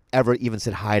ever even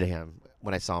said hi to him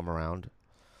when I saw him around.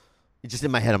 Just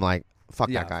in my head, I'm like, fuck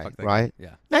that guy, right?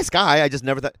 Yeah. Nice guy. I just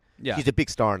never thought. Yeah. He's a big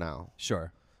star now.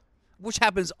 Sure. Which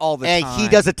happens all the time. And he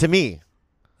does it to me.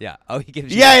 Yeah. Oh, he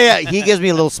gives you. Yeah. He gives me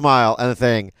a little smile and a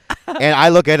thing, and I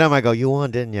look at him. I go, "You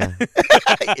won, didn't you?"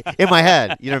 In my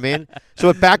head, you know what I mean. So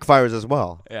it backfires as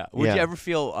well. Yeah. Would you ever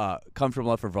feel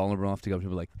comfortable enough or vulnerable enough to go to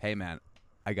people like, "Hey, man,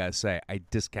 I gotta say, I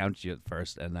discount you at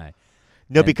first, and I."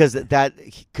 No, because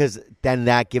then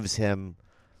that gives him.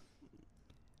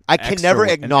 I can never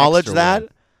acknowledge that.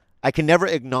 I can never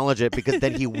acknowledge it because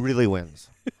then he really wins,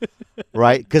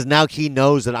 right? Because now he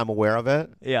knows that I'm aware of it.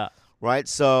 Yeah. Right.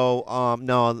 So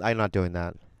no, I'm not doing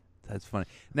that. That's funny.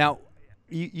 Now,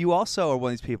 you also are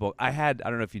one of these people. I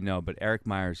don't know if you know, but Eric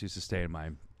Myers used to stay in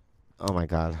my. Oh my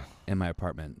God. In my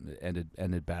apartment, it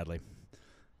ended badly.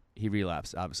 He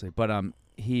relapsed, obviously, but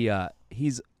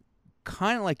he's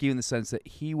kind of like you in the sense that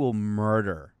he will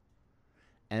murder,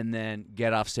 and then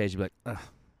get off stage and be like,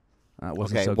 ugh,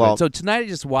 wasn't so good. So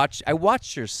tonight I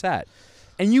watched your set,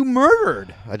 and you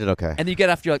murdered. I did okay. And you get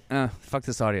off, you're like, fuck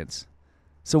this audience.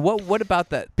 So what about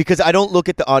that? Because I don't look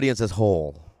at the audience as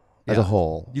whole. As a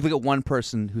whole. You look at one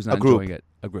person who's not enjoying it.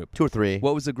 A group. 2 or 3.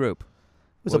 What was the group?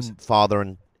 It was a father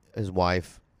and his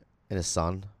wife and his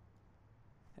son.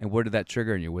 And where did that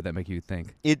trigger in you? What did that make you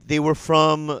think? They were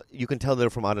from, you can tell they're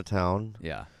from out of town.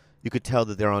 Yeah. You could tell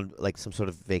that they're on like some sort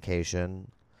of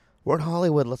vacation. We're in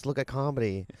Hollywood. Let's look at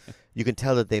comedy. You can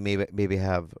tell that they maybe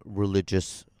have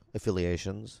religious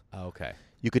affiliations. Oh, okay.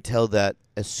 You could tell that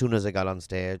as soon as I got on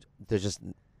stage,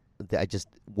 I just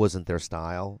wasn't their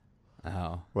style.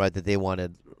 Oh. Right, that they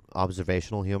wanted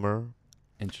observational humor.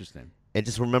 Interesting. And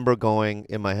just remember going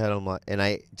in my head,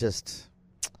 I just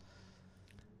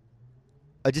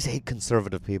hate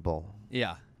conservative people.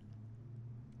 Yeah.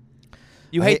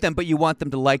 You hate them, but you want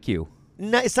them to like you.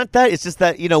 No, it's not that. It's just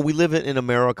that, we live in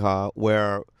America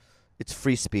where it's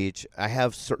free speech. I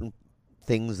have certain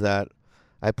things that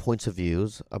I have points of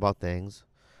views about things.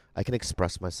 I can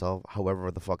express myself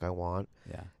however the fuck I want.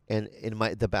 Yeah. And in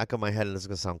the back of my head, and this is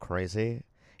going to sound crazy,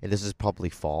 and this is probably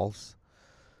false,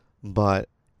 but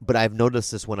I've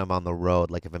noticed this when I'm on the road,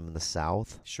 like if I'm in the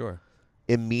South. Sure.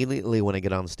 Immediately when I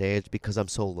get on stage, because I'm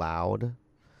so loud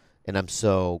and I'm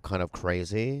so kind of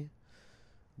crazy,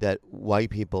 that white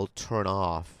people turn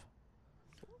off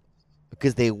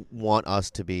because they want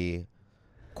us to be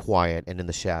quiet and in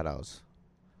the shadows.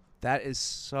 That is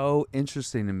so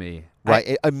interesting to me.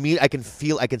 Right. I can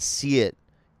see it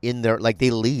in their, like,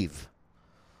 they leave.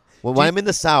 When I'm in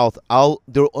the South,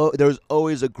 there's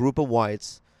always a group of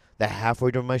whites that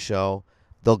halfway during my show,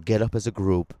 they'll get up as a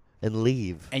group and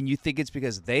leave. And you think it's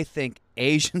because they think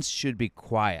Asians should be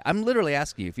quiet? I'm literally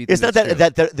asking you if you think It's not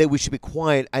that's that we should be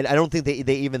quiet. I don't think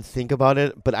they even think about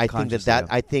it. But I think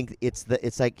I think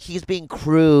it's like he's being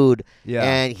crude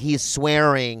and he's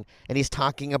swearing and he's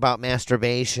talking about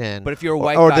masturbation. But if you're a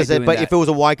white guy doing that, if it was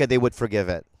a white guy, they would forgive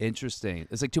it. Interesting.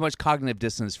 It's like too much cognitive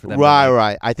dissonance for them.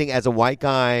 Right. I think as a white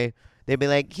guy, they'd be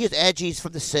like, he's edgy, he's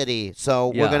from the city, so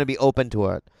we're going to be open to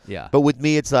it. Yeah. But with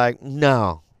me, it's like,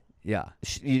 no. Yeah.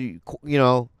 You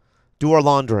know, do our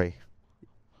laundry.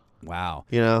 Wow.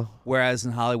 You know? Whereas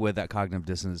in Hollywood, that cognitive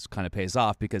dissonance kind of pays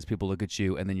off because people look at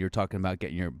you and then you're talking about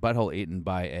getting your butthole eaten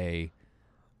by a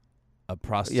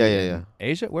prostitute in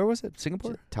Asia? Where was it?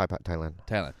 Singapore?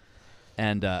 Thailand.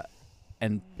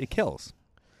 And it kills.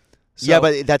 So, yeah,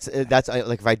 but that's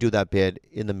like if I do that bid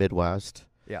in the Midwest,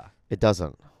 it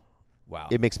doesn't. Wow.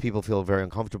 It makes people feel very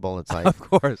uncomfortable. It's like, of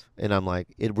course. And I'm like,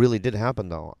 it really did happen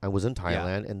though. I was in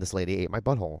Thailand and this lady ate my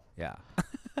butthole. Yeah.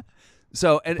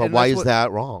 So, but why is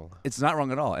that wrong? It's not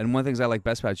wrong at all. And one of the things I like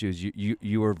best about you is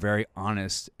you are very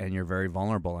honest and you're very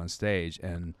vulnerable on stage,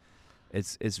 and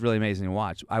it's really amazing to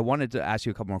watch. I wanted to ask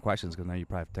you a couple more questions because now you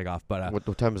probably have to take off. But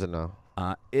what time is it now?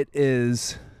 It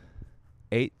is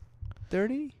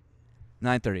 8:30,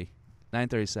 9:30,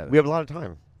 9:37. We have a lot of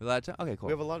time. A lot of time. Okay, cool.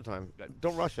 We have a lot of time.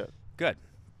 Don't rush it. Good.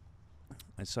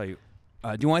 I saw you.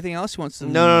 Do you want anything else? You want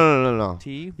some? No.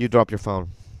 Tea? You drop your phone.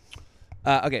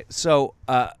 Okay, so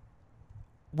I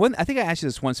think I asked you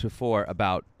this once before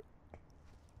about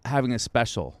having a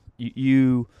special.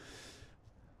 You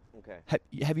okay?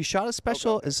 Have you shot a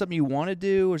special? Okay. Is it something you want to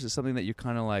do, or is it something that you're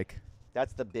kind of like?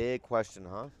 That's the big question,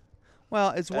 huh? Well,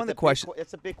 it's one of the questions.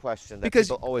 It's a big question that because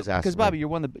people always ask. Because Bobby, you're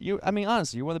one of the. I mean,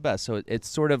 honestly, you're one of the best. So it's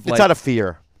sort of like. It's out of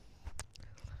fear.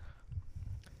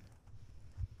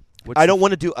 I don't want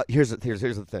to do. Here's the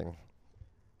thing.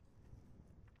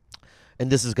 And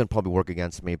this is gonna probably work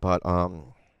against me, but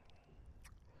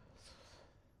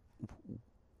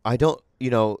I don't.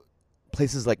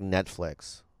 Places like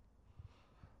Netflix.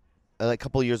 A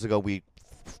couple of years ago, we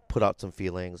put out some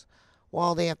feelings.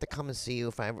 Well, they have to come and see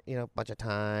you a bunch of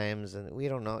times, and we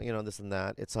don't know, this and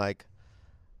that. It's like,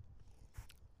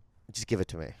 just give it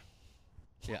to me.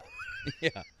 Yeah.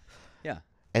 Yeah.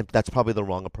 And that's probably the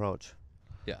wrong approach.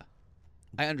 Yeah.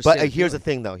 I understand. But here's the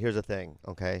thing, though. Here's the thing,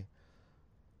 okay?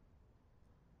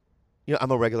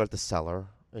 I'm a regular at the Cellar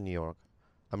in New York.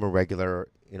 I'm a regular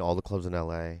in all the clubs in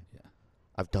L.A. Yeah.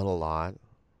 I've done a lot.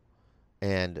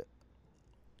 And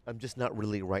I'm just not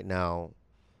really right now,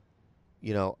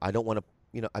 I don't want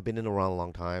to, I've been in around a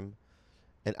long time.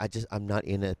 And I'm not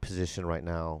in a position right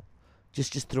now,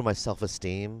 just through my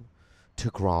self-esteem, to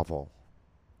grovel.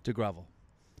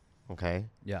 Okay?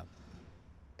 Yeah.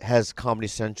 Has Comedy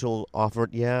Central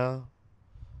offered? Yeah.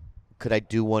 Could I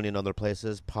do one in other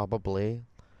places? Probably.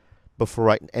 But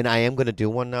and I am going to do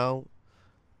one now,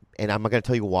 and I'm not going to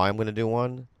tell you why I'm going to do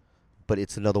one, but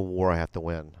it's another war I have to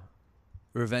win.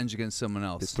 Revenge against someone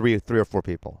else. It's three or four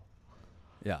people.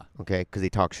 Yeah. Okay, because they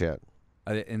talk shit.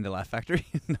 Are they in the Laugh Factory?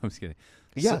 No, I'm just kidding.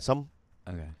 Yeah, some.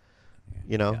 Okay.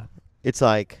 Yeah. It's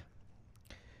like,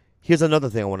 here's another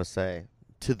thing I want to say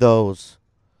to those.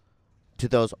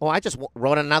 Oh, I just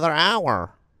wrote another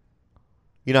hour.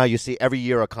 You know how you see every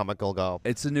year a comic will go.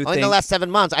 It's a new thing. thing. In the last 7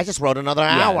 months, I just wrote another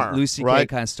hour. Lucy right?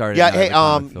 K kind of started. Yeah, hey,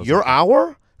 your like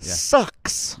hour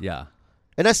sucks. Yeah.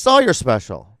 And I saw your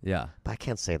special. Yeah. But I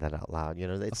can't say that out loud.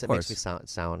 It makes me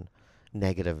sound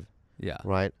negative. Yeah.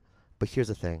 Right? But here's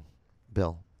the thing,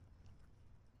 Bill.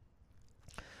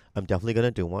 I'm definitely going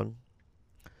to do one.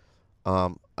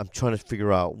 I'm trying to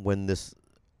figure out when this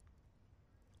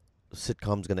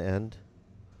sitcom's going to end.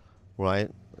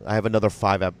 Right? I have another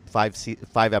five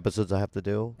episodes I have to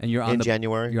do. And you're in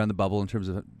January. You're on the bubble in terms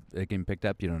of it getting picked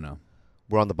up. You don't know.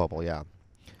 We're on the bubble, yeah.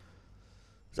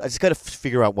 So I just got to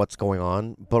figure out what's going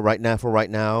on. But right now,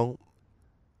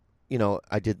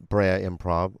 I did Brea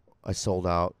Improv. I sold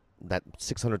out that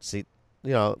 600 seat.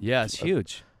 Yeah, it's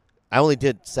huge. I only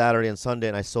did Saturday and Sunday,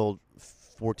 and I sold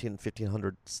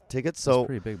 1,500 tickets. So that's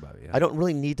pretty big, Bobby. Yeah. I don't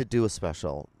really need to do a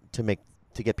special to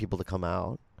get people to come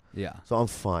out. Yeah. So I'm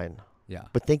fine. Yeah.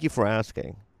 But thank you for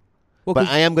asking. Well, but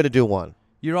I am going to do one.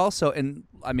 You're also, and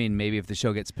I mean, maybe if the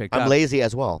show gets picked up. I'm lazy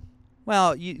as well.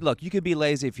 Well, you could be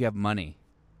lazy if you have money.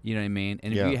 You know what I mean?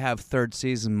 And if you have third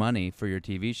season money for your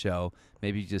TV show,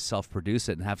 maybe you just self-produce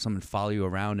it and have someone follow you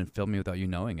around and film you without you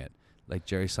knowing it, like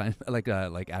Jerry Seinfeld,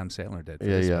 like Adam Sandler did for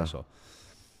the special.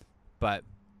 But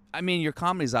I mean, your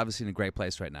comedy is obviously in a great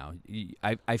place right now.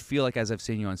 I feel like as I've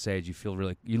seen you on stage,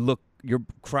 you're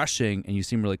crushing, and you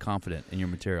seem really confident in your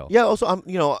material. Yeah. Also,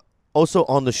 also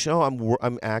on the show,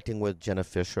 I'm acting with Jenna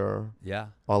Fisher. Yeah.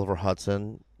 Oliver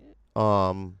Hudson.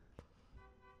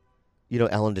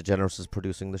 Ellen DeGeneres is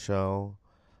producing the show.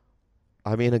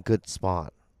 I'm in a good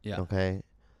spot. Yeah. Okay.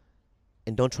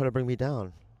 And don't try to bring me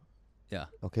down. Yeah.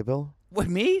 Okay, Bill? What,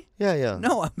 me? Yeah.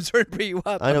 No, I'm sorry to bring you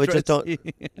up. I know, I'm but just trying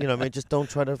don't, to see- just don't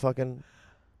try to fucking,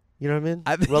 you know what I mean?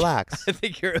 I think- Relax. I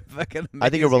think you're a fucking I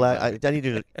think you're amazing relaxed. guy. I need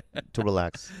you to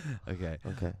relax. Okay.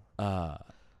 Okay. All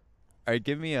right,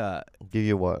 give me a Give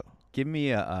you what?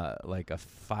 like a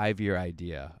 5-year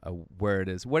idea of where it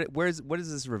is. What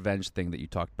does this revenge thing that you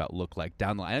talked about look like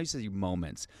down the line? I know you said you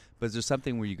moments, but is there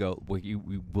something where you go, will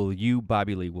you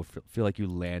Bobby Lee will feel like you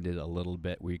landed a little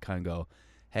bit where you kind of go,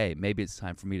 hey, maybe it's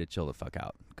time for me to chill the fuck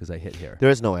out because I hit here. There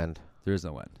is no end. There is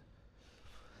no end.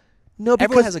 No, because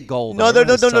Everyone has a goal. No, though.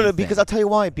 no. Everyone has Because something. I'll tell you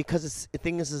why. Because the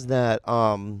thing is that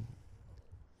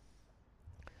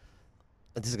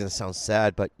this is gonna sound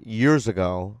sad, but years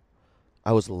ago,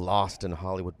 I was lost in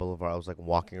Hollywood Boulevard. I was like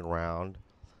walking around.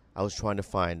 I was trying to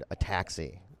find a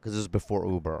taxi because this was before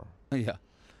Uber. Yeah.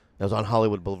 I was on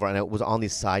Hollywood Boulevard, and I was on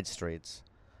these side streets.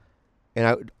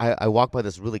 And I walked by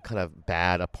this really kind of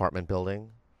bad apartment building.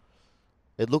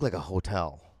 It looked like a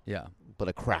hotel, Yeah. but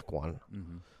a crack one. Mm-hmm.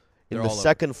 In They're the all over.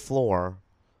 second floor,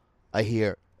 I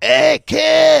hear, "Hey,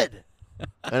 kid!"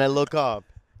 And I look up,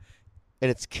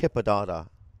 and it's Kip Adada.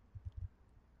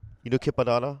 You know Kip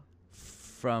Adada?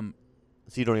 From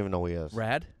So you don't even know who he is.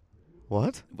 Rad?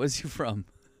 What? Where's he from?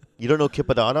 You don't know Kip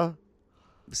Adada?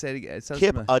 Say it again. It sounds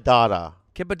Kip familiar. Adada.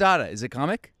 Kip Adada. Is it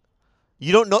comic?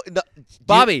 You don't know? No,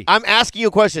 Bobby. I'm asking you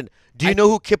a question. Do you know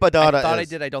who Kip Adada I thought I is?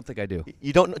 did. I don't think I do.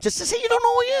 You don't know? Just to say you don't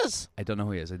know who he is. I don't know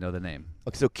who he is. I know the name.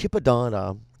 Okay, so Kip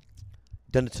Adada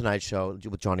done the Tonight Show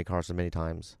with Johnny Carson many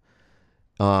times.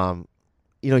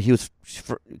 He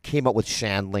came up with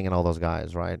Shandling and all those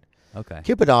guys, right? Okay.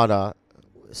 Kip Adada,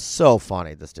 so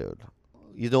funny, this dude.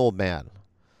 He's an old man.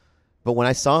 But when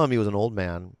I saw him, he was an old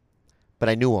man, but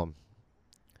I knew him.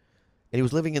 And he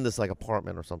was living in this like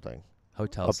apartment or something.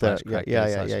 Hotel Up there. slash crack Yeah.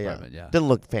 apartment. Yeah. Didn't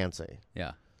look fancy.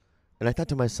 Yeah. And I thought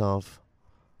to myself,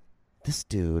 this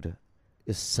dude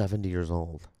is 70 years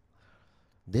old.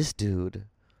 This dude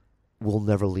will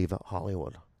never leave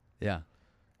Hollywood. Yeah.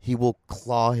 He will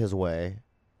claw his way,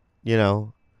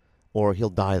 or he'll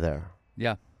die there.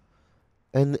 Yeah.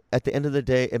 And at the end of the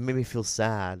day, it made me feel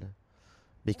sad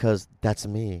because that's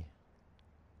me.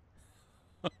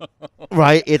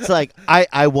 Right? It's like,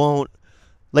 I won't.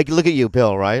 Like, look at you,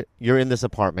 Bill, right? You're in this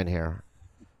apartment here.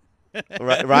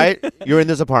 Right? You're in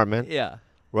this apartment, Yeah.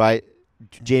 right?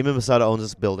 Jamie Masada owns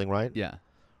this building, right? Yeah.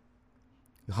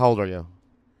 How old are you?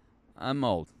 I'm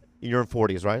old. You're in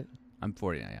 40s, right? I'm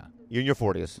 40 now. Yeah. You're in your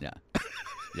 40s. Yeah.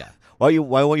 Yeah.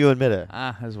 Why won't you admit it?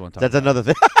 I just want to talk That's about another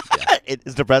thing. Yeah.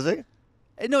 It's depressing?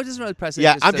 it. No, it doesn't really press.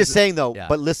 Yeah, I'm just saying, though. Yeah.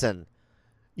 But listen,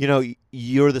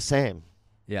 you're the same.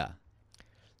 Yeah.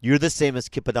 You're the same as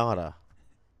Kip Adada.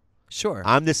 Sure.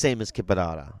 I'm the same as Kip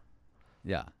Adada.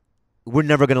 Yeah. We're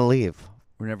never going to leave.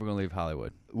 We're never going to leave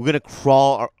Hollywood. We're going to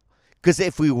crawl. Because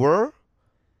if we were,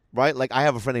 right, like I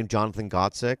have a friend named Jonathan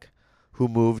Gottsick who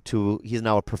moved to, he's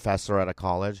now a professor at a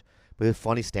college, but he's a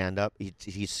funny stand-up. He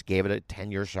gave it a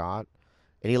 10-year shot,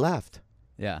 and he left,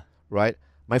 Yeah. right?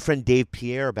 My friend Dave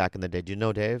Pierre back in the day. Do you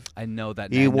know Dave? I know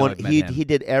that. He name. won. I've met him. He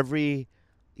did every,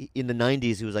 in the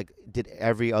 90s, he was like, did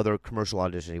every other commercial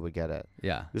audition he would get it.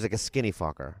 Yeah. He was like a skinny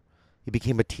fucker. He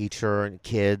became a teacher and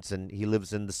kids, and he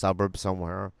lives in the suburbs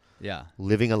somewhere, Yeah.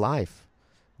 living a life.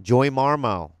 Joey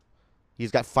Marmo. He's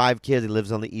got 5 kids. He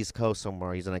lives on the East Coast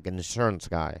somewhere. He's like an insurance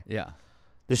guy. Yeah.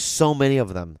 There's so many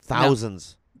of them.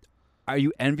 Thousands. Are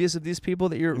you envious of these people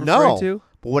that you're referring No. to?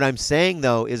 But what I'm saying,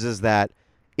 though, is that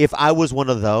if I was one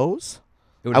of those,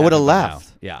 It I would have happen by now.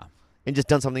 left. Yeah. and just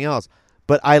done something else.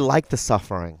 But I like the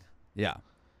suffering. Yeah.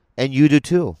 And you do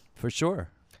too. For sure.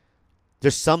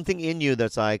 There's something in you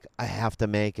that's like, I have to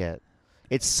make it.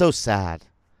 It's so sad.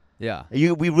 Yeah.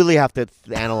 We really have to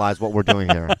analyze what we're doing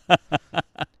here.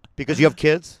 Because you have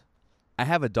kids? I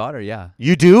have a daughter, yeah.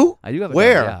 You do? I do have a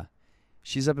Where? daughter, yeah.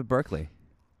 She's up at Berkeley.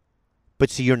 But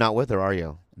see, you're not with her, are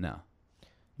you? No.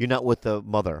 You're not with the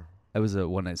mother. It was a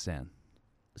one-night stand.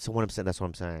 So what I'm saying, that's what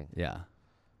I'm saying. Yeah.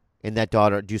 And that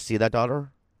daughter, do you see that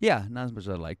daughter? Yeah, not as much as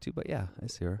I'd like to, but yeah, I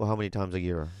see her. Well, how many times a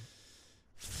year?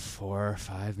 4 or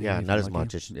 5 maybe. Yeah, if not I'm as lucky.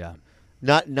 much as- Yeah.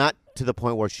 Not to the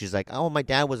point where she's like, oh, my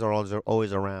dad was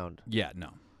always around. Yeah, no.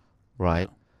 Right?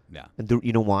 No. Yeah. And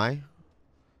you know why?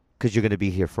 Because you're going to be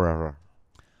here forever.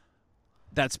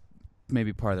 That's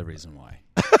maybe part of the reason why.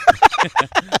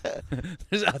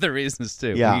 There's other reasons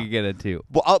too. Yeah. We can get into.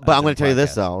 But I'm going to tell you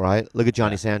this, podcast. though, right? Look at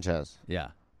Johnny Yeah. Sanchez Yeah.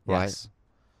 Right. Yes.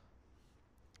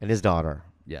 and his daughter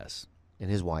Yes. and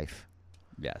his wife.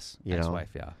 Yes. You know? Ex-wife,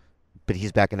 yeah. But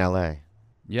he's back in L.A.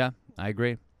 Yeah, I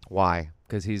agree. Why?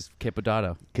 Because he's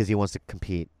Capodato. Because he wants to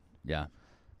compete. Yeah.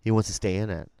 He wants to stay in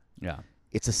it. Yeah.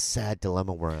 It's a sad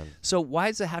dilemma we're in. So why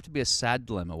does it have to be a sad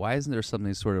dilemma? Why isn't there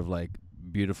something sort of like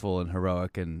beautiful and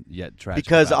heroic and yet tragic?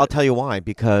 Because about I'll it? tell you why.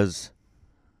 Because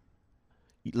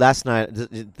last night,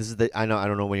 this is I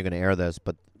don't know when you're going to air this,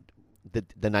 but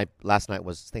last night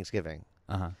was Thanksgiving.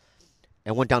 Uh-huh.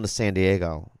 I went down to San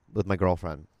Diego with my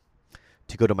girlfriend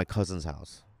to go to my cousin's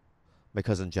house. My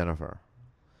cousin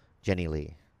Jenny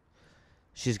Lee.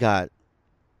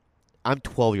 I'm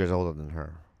 12 years older than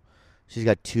her. She's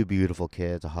got 2 beautiful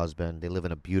kids, a husband. They live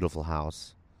in a beautiful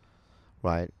house,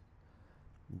 right?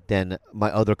 Then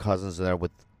my other cousins are there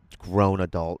with grown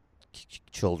adult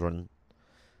children.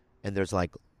 And there's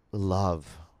like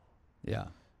love. Yeah.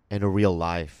 And a real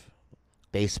life.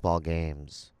 Baseball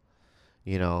games.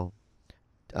 You know,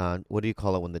 what do you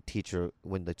call it when the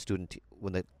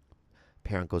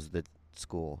parent goes to the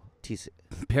school?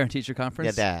 Parent-teacher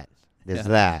conference? Yeah, there's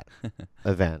that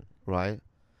event, right?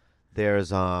 There's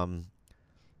the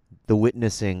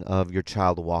witnessing of your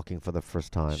child walking for the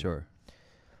first time. Sure.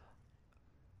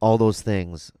 All those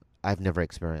things I've never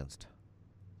experienced.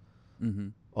 Mm-hmm.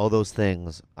 All those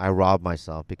things I robbed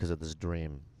myself because of this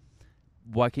dream.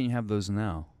 Why can't you have those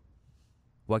now?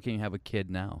 Why can't you have a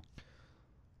kid now?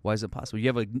 Why is it possible? You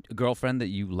have a girlfriend that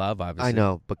you love, obviously. I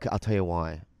know, but I'll tell you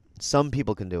why. Some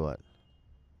people can do it.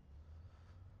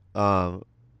 Al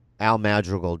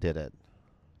Madrigal did it.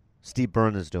 Steve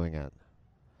Byrne is doing it.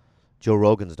 Joe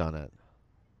Rogan's done it.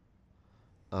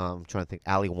 I'm trying to think.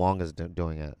 Ali Wong is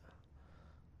doing it.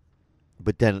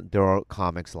 But then there are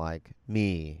comics like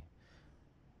me,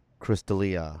 Chris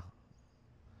D'Elia.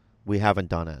 We haven't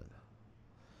done it.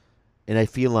 And I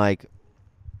feel like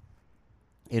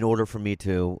in order for me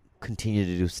to continue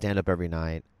to do stand-up every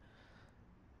night,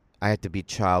 I have to be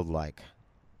childlike.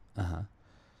 Uh-huh.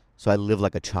 So I live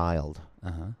like a child.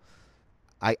 Uh-huh.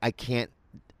 I can't...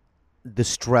 The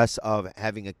stress of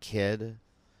having a kid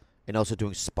and also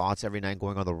doing spots every night,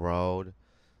 going on the road,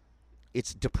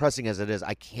 it's depressing as it is.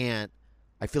 I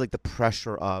feel like the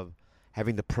pressure of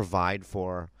having to provide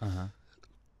for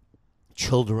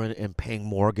children and paying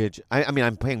mortgage. I mean,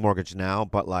 I'm paying mortgage now,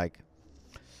 but like,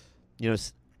 you know...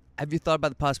 Have you thought about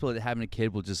the possibility that having a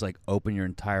kid will just like open your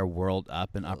entire world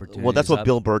up and opportunities? Well, that's what up?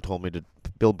 Bill Burr told me.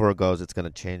 Bill Burr goes, it's going to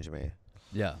change me.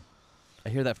 Yeah. I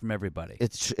hear that from everybody.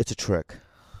 It's a trick.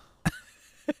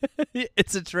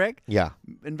 It's a trick? Yeah.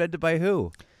 Invented by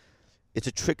who? It's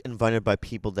a trick invented by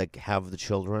people that have the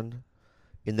children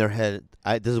in their head.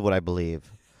 This is what I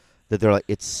believe. That they're like,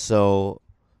 it's so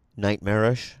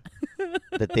nightmarish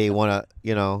that they want to,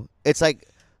 you know. It's like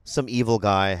some evil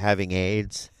guy having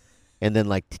AIDS and then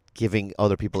like giving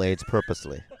other people AIDS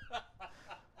purposely.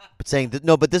 But saying,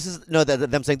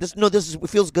 them saying, this it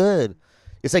feels good.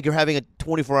 It's like you're having a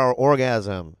 24-hour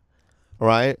orgasm, all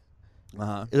right?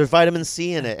 Uh-huh. There's vitamin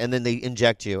C in it, and then they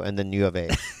inject you, and then you have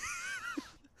AIDS.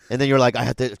 And then you're like, I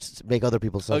have to make other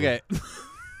people suffer. Okay.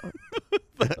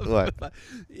 What?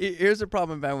 Here's the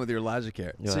problem, man, with your logic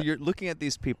here. Yeah. So you're looking at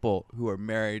these people who are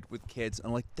married with kids,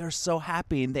 and like they're so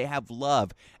happy and they have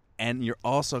love, and you're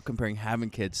also comparing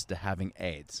having kids to having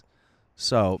AIDS.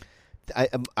 So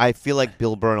I feel like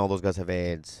Bill Burr and all those guys have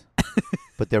AIDS,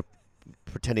 but they're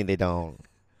pretending they don't,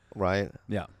 right?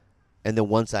 yeah. And then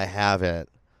once I have it,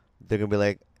 they're gonna be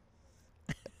like,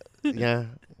 yeah,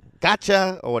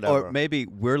 gotcha, or whatever. Or maybe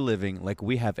we're living like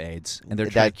we have AIDS, and they're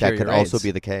trying to cure that could your also AIDS.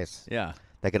 be the case. Yeah.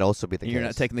 That could also be the And case. you're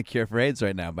not taking the cure for AIDS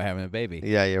right now by having a baby.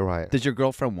 Yeah, you're right. Does your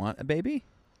girlfriend want a baby?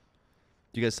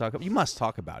 Do you guys talk about? You must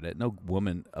talk about it. No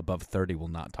woman above 30 will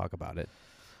not talk about it.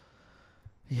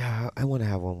 Yeah, I want to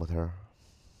have one with her.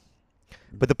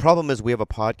 But the problem is we have a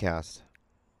podcast.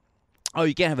 Oh,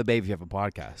 you can't have a baby if you have a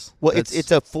podcast. Well,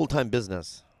 it's a full-time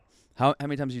business. How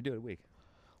many times do you do it a week?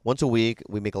 Once a week,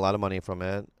 we make a lot of money from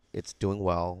it. It's doing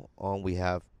well.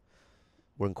 We're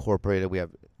incorporated. We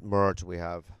have merch. We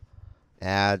have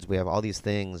ads. We have all these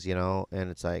things, you know. And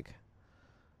it's like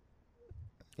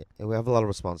we have a lot of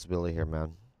responsibility here,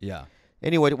 man. Yeah.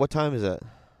 Anyway, what time is it?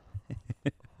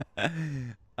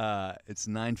 It's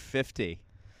 9:50.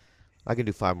 I can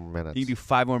do 5 more minutes. You can do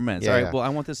 5 more minutes. Yeah, All right. Yeah. Well, I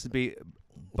want this to be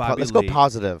Bobby Let's Lee. go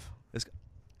positive.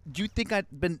 Do you think I've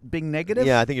been being negative?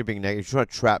 Yeah, I think you're being negative. You're trying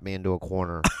to trap me into a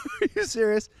corner. Are you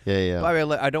serious? Yeah. Bobby,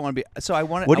 I don't want to be. So I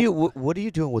want to. What are you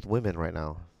doing with women right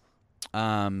now?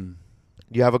 Do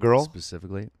You have a girl?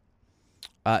 specifically?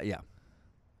 Yeah.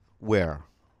 Where?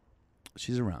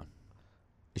 She's around.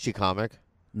 Is she comic?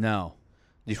 No.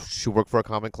 Does she work for a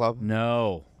comic club?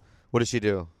 No. What does she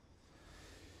do?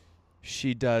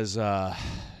 She does.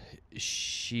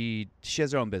 She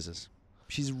has her own business.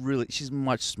 She's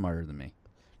much smarter than me.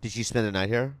 Did she spend the night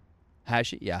here? Has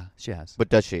she? Yeah, she has. But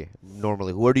does she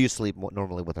normally? Where do you sleep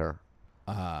normally with her?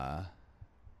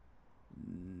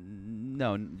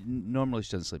 No. Normally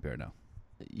she doesn't sleep here. No.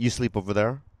 You sleep over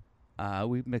there?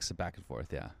 We mix it back and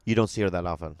forth. Yeah. You don't see her that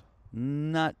often?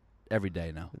 Not every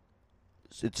day. No.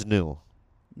 It's new.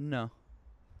 No.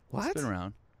 What? It's been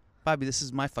around. Bobby, this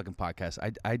is my fucking podcast.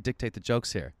 I dictate the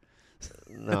jokes here.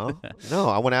 No.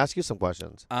 I want to ask you some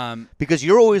questions. Because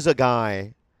you're always a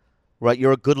guy, right?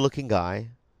 You're a good-looking guy.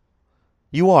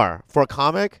 You are. For a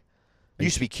comic, you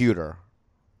should be cuter.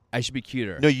 I should be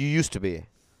cuter. No, you used to be.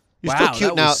 You're wow, still cute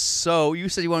that now. Was so you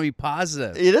said you want to be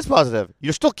positive. It is positive.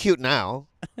 You're still cute now,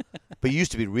 but you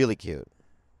used to be really cute.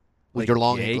 With Like your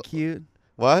long gay cute?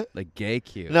 What? Like gay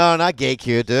cute. No, not gay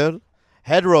cute, dude.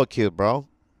 Hetero cute, bro.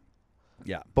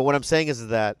 Yeah. But what I'm saying is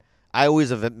that I always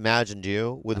have imagined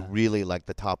you with really like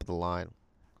the top of the line.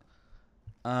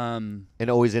 And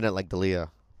always in it like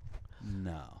Dalia.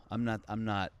 No, I'm not.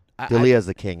 Dalia's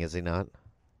the king, is he not?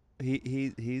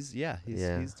 He's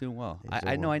doing well.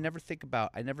 I know. well.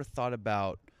 I never thought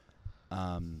about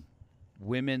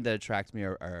women that attract me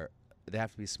are they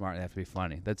have to be smart. They have to be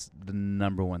funny. That's the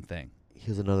number one thing.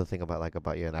 Here's another thing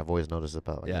about you, and I've always noticed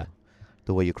about you. Yeah.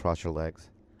 The way you cross your legs.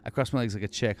 I cross my legs like a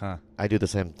chick, huh? I do the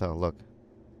same thing. Look.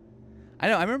 I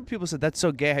know. I remember people said that's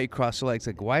so gay how you cross your legs.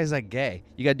 Like, why is that gay?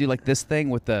 You got to do like this thing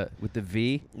with the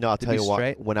V. No, I'll to tell be you what.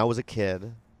 straight? When I was a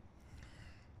kid,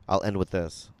 I'll end with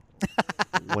this.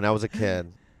 When I was a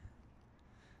kid,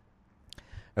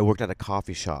 I worked at a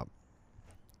coffee shop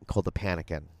called the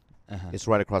Panikin. It's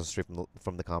right across the street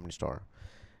from the Comedy Store.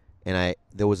 And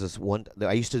there was this one.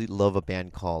 I used to love a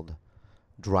band called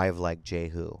Drive Like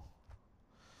Jehu.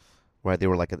 Right, they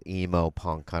were like an emo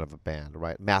punk kind of a band,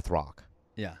 right? Math rock.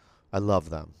 Yeah. I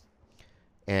love them.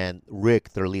 And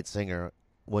Rick, their lead singer,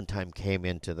 one time came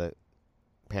into the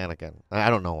Panikin.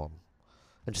 I don't know him.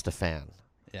 I'm just a fan.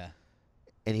 Yeah.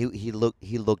 And he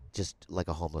looked just like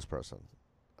a homeless person.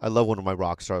 I love when my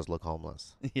rock stars look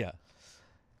homeless. Yeah.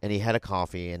 And he had a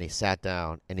coffee and he sat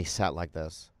down and he sat like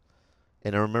this.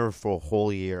 And I remember for a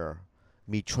whole year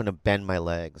me trying to bend my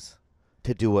legs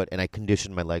to do it, and I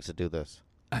conditioned my legs to do this.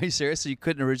 Are you serious? So you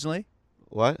couldn't originally?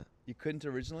 What? You couldn't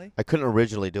originally? I couldn't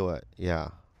originally do it. Yeah.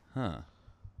 Huh.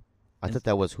 I thought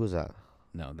that was, who's that?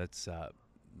 No, that's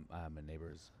my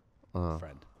neighbor's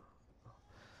friend.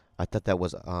 I thought that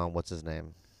was, what's his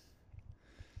name?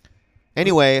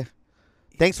 Anyway,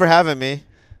 thanks for having me.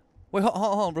 Wait, hold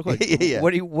on real quick. Yeah.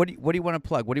 What do you want to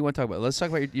plug? What do you want to talk about? Let's talk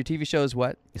about your TV shows.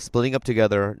 What? Splitting Up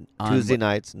Together, On Tuesday what?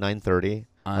 nights, 9:30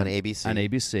 on ABC. On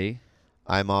ABC.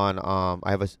 I'm on,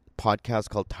 I have a podcast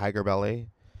called Tiger Belly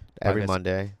every Podcast.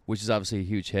 Monday. Which is obviously a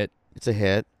huge hit. It's a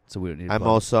hit. So we don't need to I'm plug.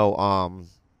 also,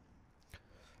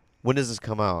 when does this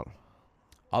come out?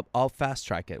 I'll fast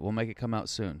track it. We'll make it come out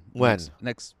soon. When?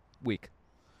 Next week.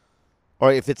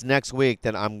 Or if it's next week,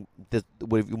 then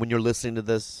when you're listening to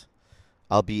this,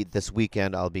 this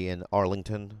weekend, I'll be in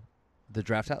Arlington. The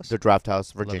Draft House? The Draft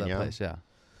House, Love Virginia. that place, yeah.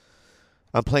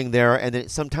 I'm playing there, and then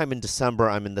sometime in December,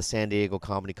 I'm in the San Diego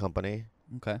Comedy Company.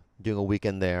 Okay. Doing a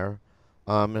weekend there.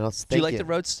 And I'll Do you like the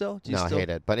road still? No, I hate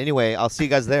it. But anyway, I'll see you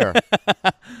guys there.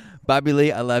 Bobby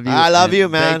Lee, I love you. I love and you,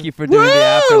 man. Thank you for doing the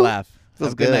Woo! Afterlaugh. Have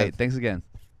Feels a good good. night. Thanks again.